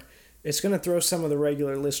card. It's going to throw some of the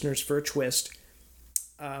regular listeners for a twist.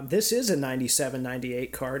 This is a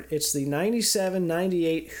 97-98 card. It's the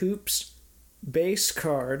 97-98 Hoops base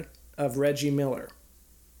card of Reggie Miller.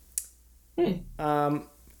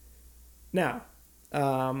 Now,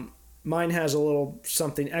 mine has a little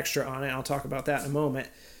something extra on it. I'll talk about that in a moment.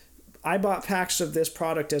 I bought packs of this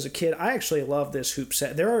product as a kid. I actually love this hoop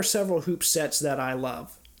set. There are several hoop sets that I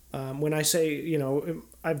love. When I say,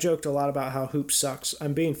 I've joked a lot about how hoops sucks.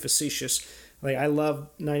 I'm being facetious. Like, I love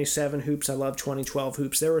 97 hoops. I love 2012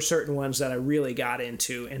 hoops. There were certain ones that I really got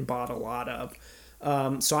into and bought a lot of.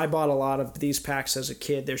 So I bought a lot of these packs as a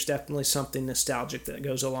kid. There's definitely something nostalgic that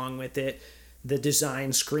goes along with it. The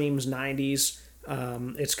design screams 90s.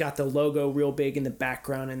 It's got the logo real big in the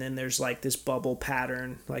background, and then there's like this bubble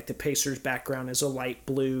pattern. Like the Pacers background is a light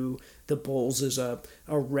blue. The Bulls is a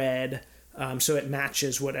red. So it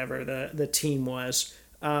matches whatever the team was.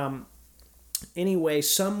 Anyway,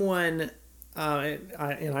 someone...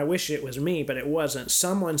 and I wish it was me, but it wasn't.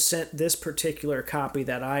 Someone sent this particular copy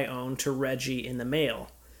that I own to Reggie in the mail.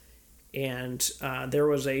 And there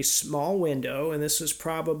was a small window, and this was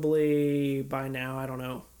probably by now, I don't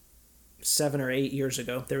know, 7 or 8 years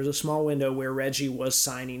ago. There was a small window where Reggie was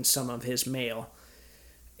signing some of his mail.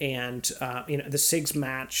 And, the SIGs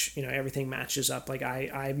match, everything matches up. Like,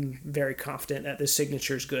 I'm very confident that the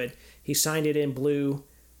signature is good. He signed it in blue.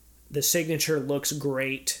 The signature looks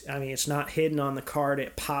great. I mean, it's not hidden on the card.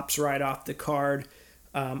 It pops right off the card.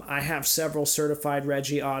 I have several certified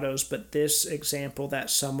Reggie autos, but this example that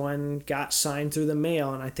someone got signed through the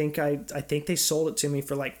mail, and I think they sold it to me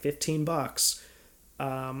for like $15,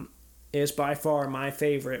 is by far my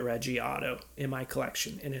favorite Reggie auto in my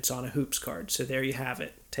collection, and it's on a hoops card. So there you have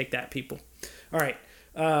it. Take that, people. All right.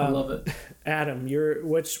 I love it. Adam,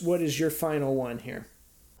 what is your final one here?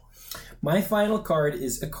 My final card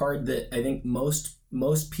is a card that I think most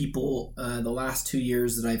people the last 2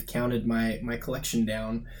 years that I've counted my collection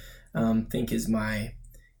down think is my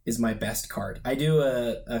best card. I do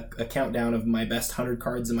a countdown of my best 100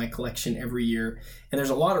 cards in my collection every year, and there's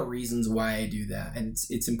a lot of reasons why I do that, and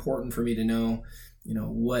it's important for me to know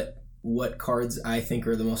what cards I think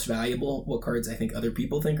are the most valuable, what cards I think other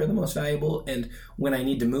people think are the most valuable, and when I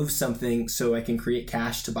need to move something so I can create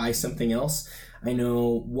cash to buy something else, I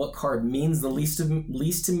know what card means the least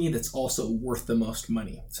to me that's also worth the most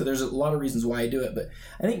money. So there's a lot of reasons why I do it, but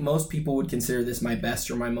I think most people would consider this my best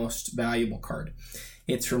or my most valuable card.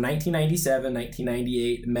 It's from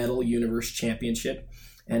 1997-1998 Metal Universe Championship,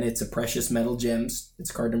 and it's a Precious Metal Gems. It's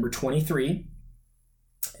card number 23, and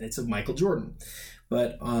it's of Michael Jordan.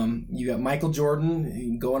 But you got Michael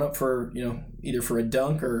Jordan going up for, either for a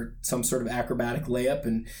dunk or some sort of acrobatic layup,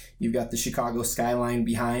 and you've got the Chicago skyline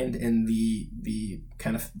behind and the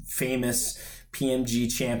kind of famous PMG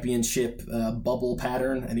championship bubble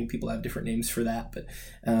pattern. I think people have different names for that, but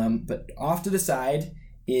off to the side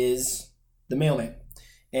is the mailman.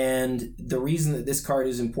 And the reason that this card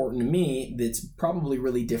is important to me, that's probably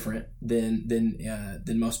really different than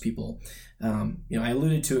most people. I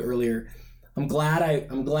alluded to it earlier. I'm glad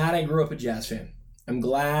I grew up a Jazz fan. I'm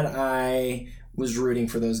glad I was rooting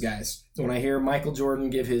for those guys. When I hear Michael Jordan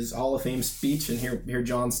give his Hall of Fame speech and hear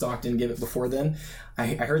John Stockton give it before then, I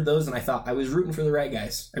heard those and I thought I was rooting for the right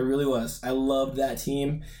guys. I really was. I loved that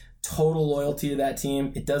team. Total loyalty to that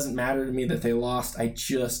team. It doesn't matter to me that they lost. I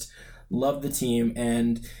just loved the team.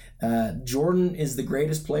 And Jordan is the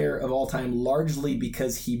greatest player of all time, largely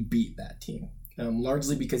because he beat that team.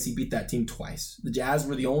 Largely because he beat that team twice. The Jazz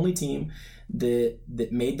were the only team that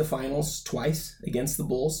made the finals twice against the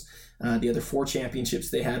Bulls. The other 4 championships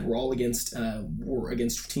they had were all against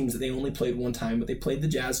teams that they only played one time, but they played the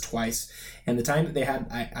Jazz twice. And the time that they had,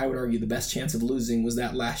 I would argue, the best chance of losing was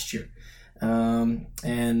that last year. So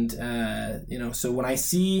when I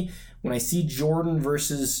see Jordan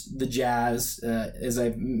versus the Jazz, as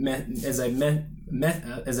I've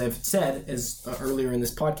said earlier in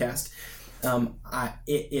this podcast.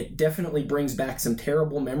 It definitely brings back some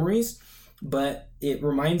terrible memories, but it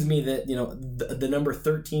reminds me that the number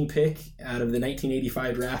 13 pick out of the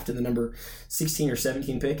 1985 draft and the number 16 or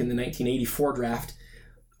 17 pick in the 1984 draft,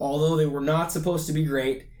 although they were not supposed to be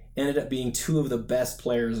great, ended up being 2 of the best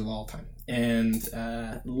players of all time. And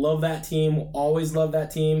love that team, always love that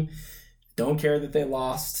team. Don't care that they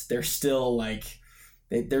lost. They're still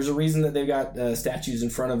there's a reason that they've got statues in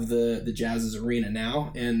front of the Jazz's arena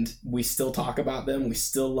now, and we still talk about them. We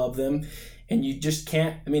still love them, and you just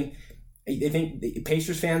can't. I mean, I think the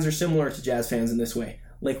Pacers fans are similar to Jazz fans in this way.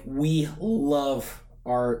 Like, we love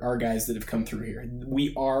our guys that have come through here.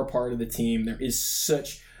 We are part of the team. There is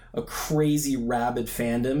such a crazy, rabid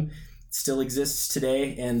fandom. It still exists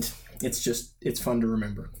today, and it's fun to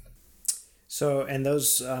remember. So, and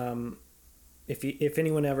those, if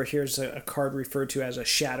anyone ever hears a card referred to as a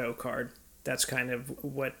shadow card, that's kind of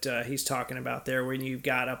what he's talking about there. When you've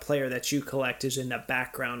got a player that you collect is in the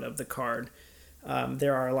background of the card.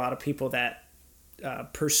 There are a lot of people that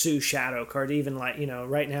pursue shadow card. Even like,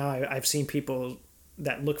 right now I've seen people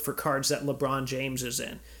that look for cards that LeBron James is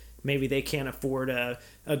in. Maybe they can't afford a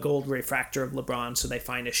gold refractor of LeBron, so they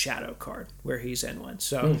find a shadow card where he's in one.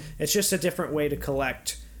 So it's just a different way to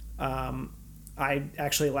collect. I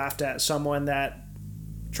actually laughed at someone that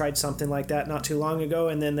tried something like that not too long ago,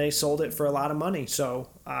 and then they sold it for a lot of money. So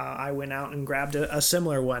I went out and grabbed a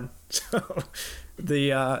similar one. So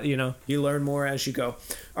you learn more as you go.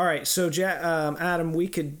 All right, so Adam, we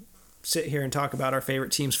could sit here and talk about our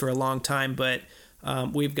favorite teams for a long time, but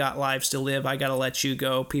we've got lives to live. I got to let you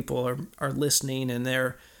go. People are listening, and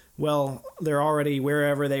they're already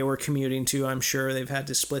wherever they were commuting to. I'm sure they've had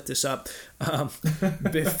to split this up.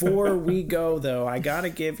 Before we go, though, I got to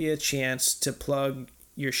give you a chance to plug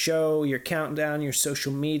your show, your countdown, your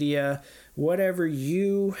social media, whatever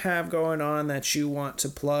you have going on that you want to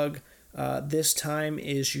plug. This time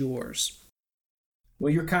is yours.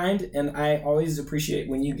 Well, you're kind, and I always appreciate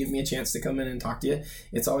when you give me a chance to come in and talk to you.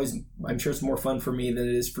 It's always, I'm sure it's more fun for me than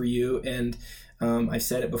it is for you, and I've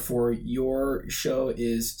said it before, your show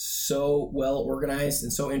is so well organized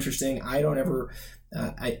and so interesting. I don't ever,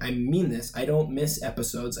 I mean this, I don't miss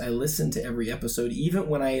episodes. I listen to every episode, even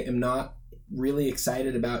when I am not really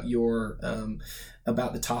excited about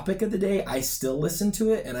about the topic of the day. I still listen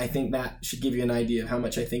to it, and I think that should give you an idea of how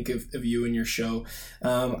much I think of you and your show.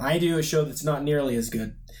 I do a show that's not nearly as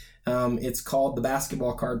good. It's called the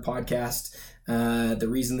Basketball Card Podcast. The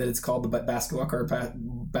reason that it's called the Basketball Card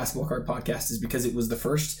Podcast is because it was the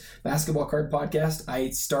first basketball card podcast. I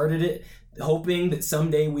started it hoping that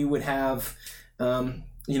someday we would have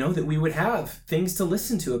that we would have things to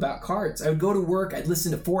listen to about cards. I would go to work, I'd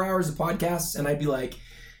listen to 4 hours of podcasts, and I'd be like,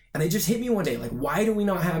 and it just hit me one day, like, why do we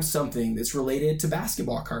not have something that's related to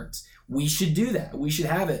basketball cards? We should do that. We should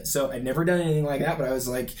have it. So I'd never done anything like that, but I was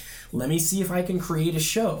like, let me see if I can create a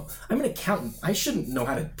show. I'm an accountant. I shouldn't know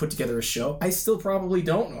how to put together a show. I still probably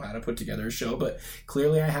don't know how to put together a show, but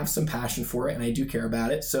clearly I have some passion for it, and I do care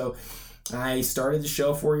about it. So I started the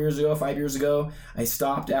show 5 years ago. I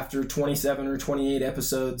stopped after 27 or 28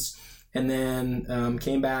 episodes, and then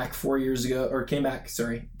came back 4 years ago, or came back,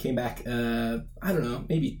 I don't know,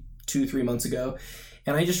 maybe 2-3 months ago.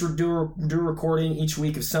 And I just do recording each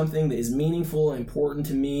week of something that is meaningful and important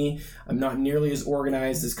to me. I'm not nearly as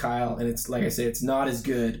organized as Kyle, and it's, like I say, it's not as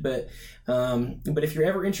good. But if you're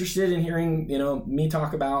ever interested in hearing, me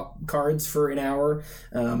talk about cards for an hour,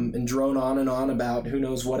 and drone on and on about who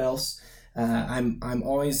knows what else, I'm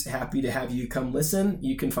always happy to have you come listen.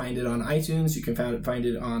 You can find it on iTunes. You can find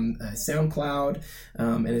it on SoundCloud.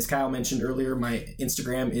 And as Kyle mentioned earlier, my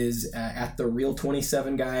Instagram is at the Real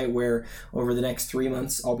 27 Guy, where over the next 3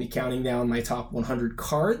 months I'll be counting down my top 100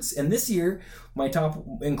 cards. And this year, my top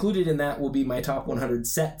included in that will be my top 100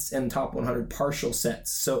 sets and top 100 partial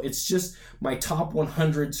sets. So it's just my top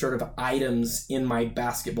 100 sort of items in my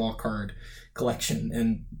basketball card collection,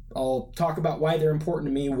 and I'll talk about why they're important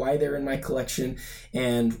to me, why they're in my collection,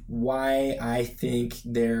 and why I think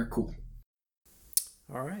they're cool.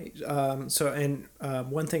 All right.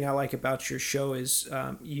 One thing I like about your show is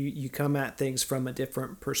you come at things from a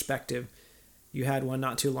different perspective. You had one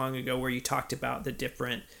not too long ago where you talked about the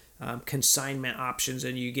different consignment options,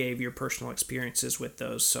 and you gave your personal experiences with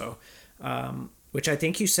those. So, which I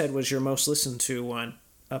think you said was your most listened to one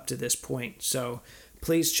up to this point. So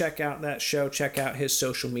please check out that show. Check out his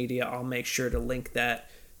social media. I'll make sure to link that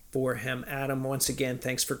for him. Adam, once again,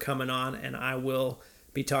 thanks for coming on, and I will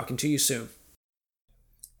be talking to you soon.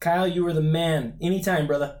 Kyle, you were the man. Anytime,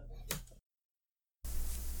 brother.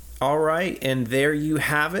 All right, and there you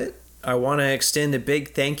have it. I want to extend a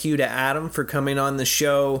big thank you to Adam for coming on the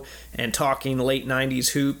show and talking late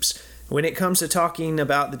 90s hoops. When it comes to talking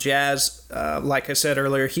about the Jazz, like I said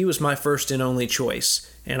earlier, he was my first and only choice.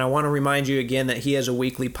 And I want to remind you again that he has a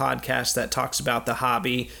weekly podcast that talks about the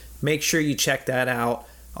hobby. Make sure you check that out.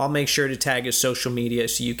 I'll make sure to tag his social media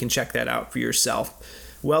so you can check that out for yourself.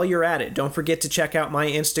 While you're at it, don't forget to check out my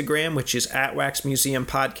Instagram, which is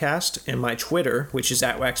 @WaxMuseumPodcast, and my Twitter, which is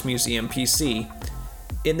 @WaxMuseumPC.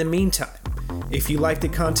 In the meantime, If you like the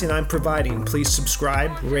content I'm providing, please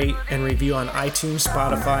subscribe, rate, and review on iTunes,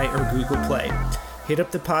 Spotify, or Google Play. Hit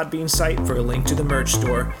up the Podbean site for a link to the merch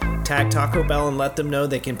store, tag Taco Bell and let them know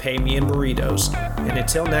they can pay me in burritos. And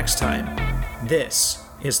until next time, this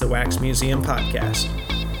is the Wax Museum Podcast.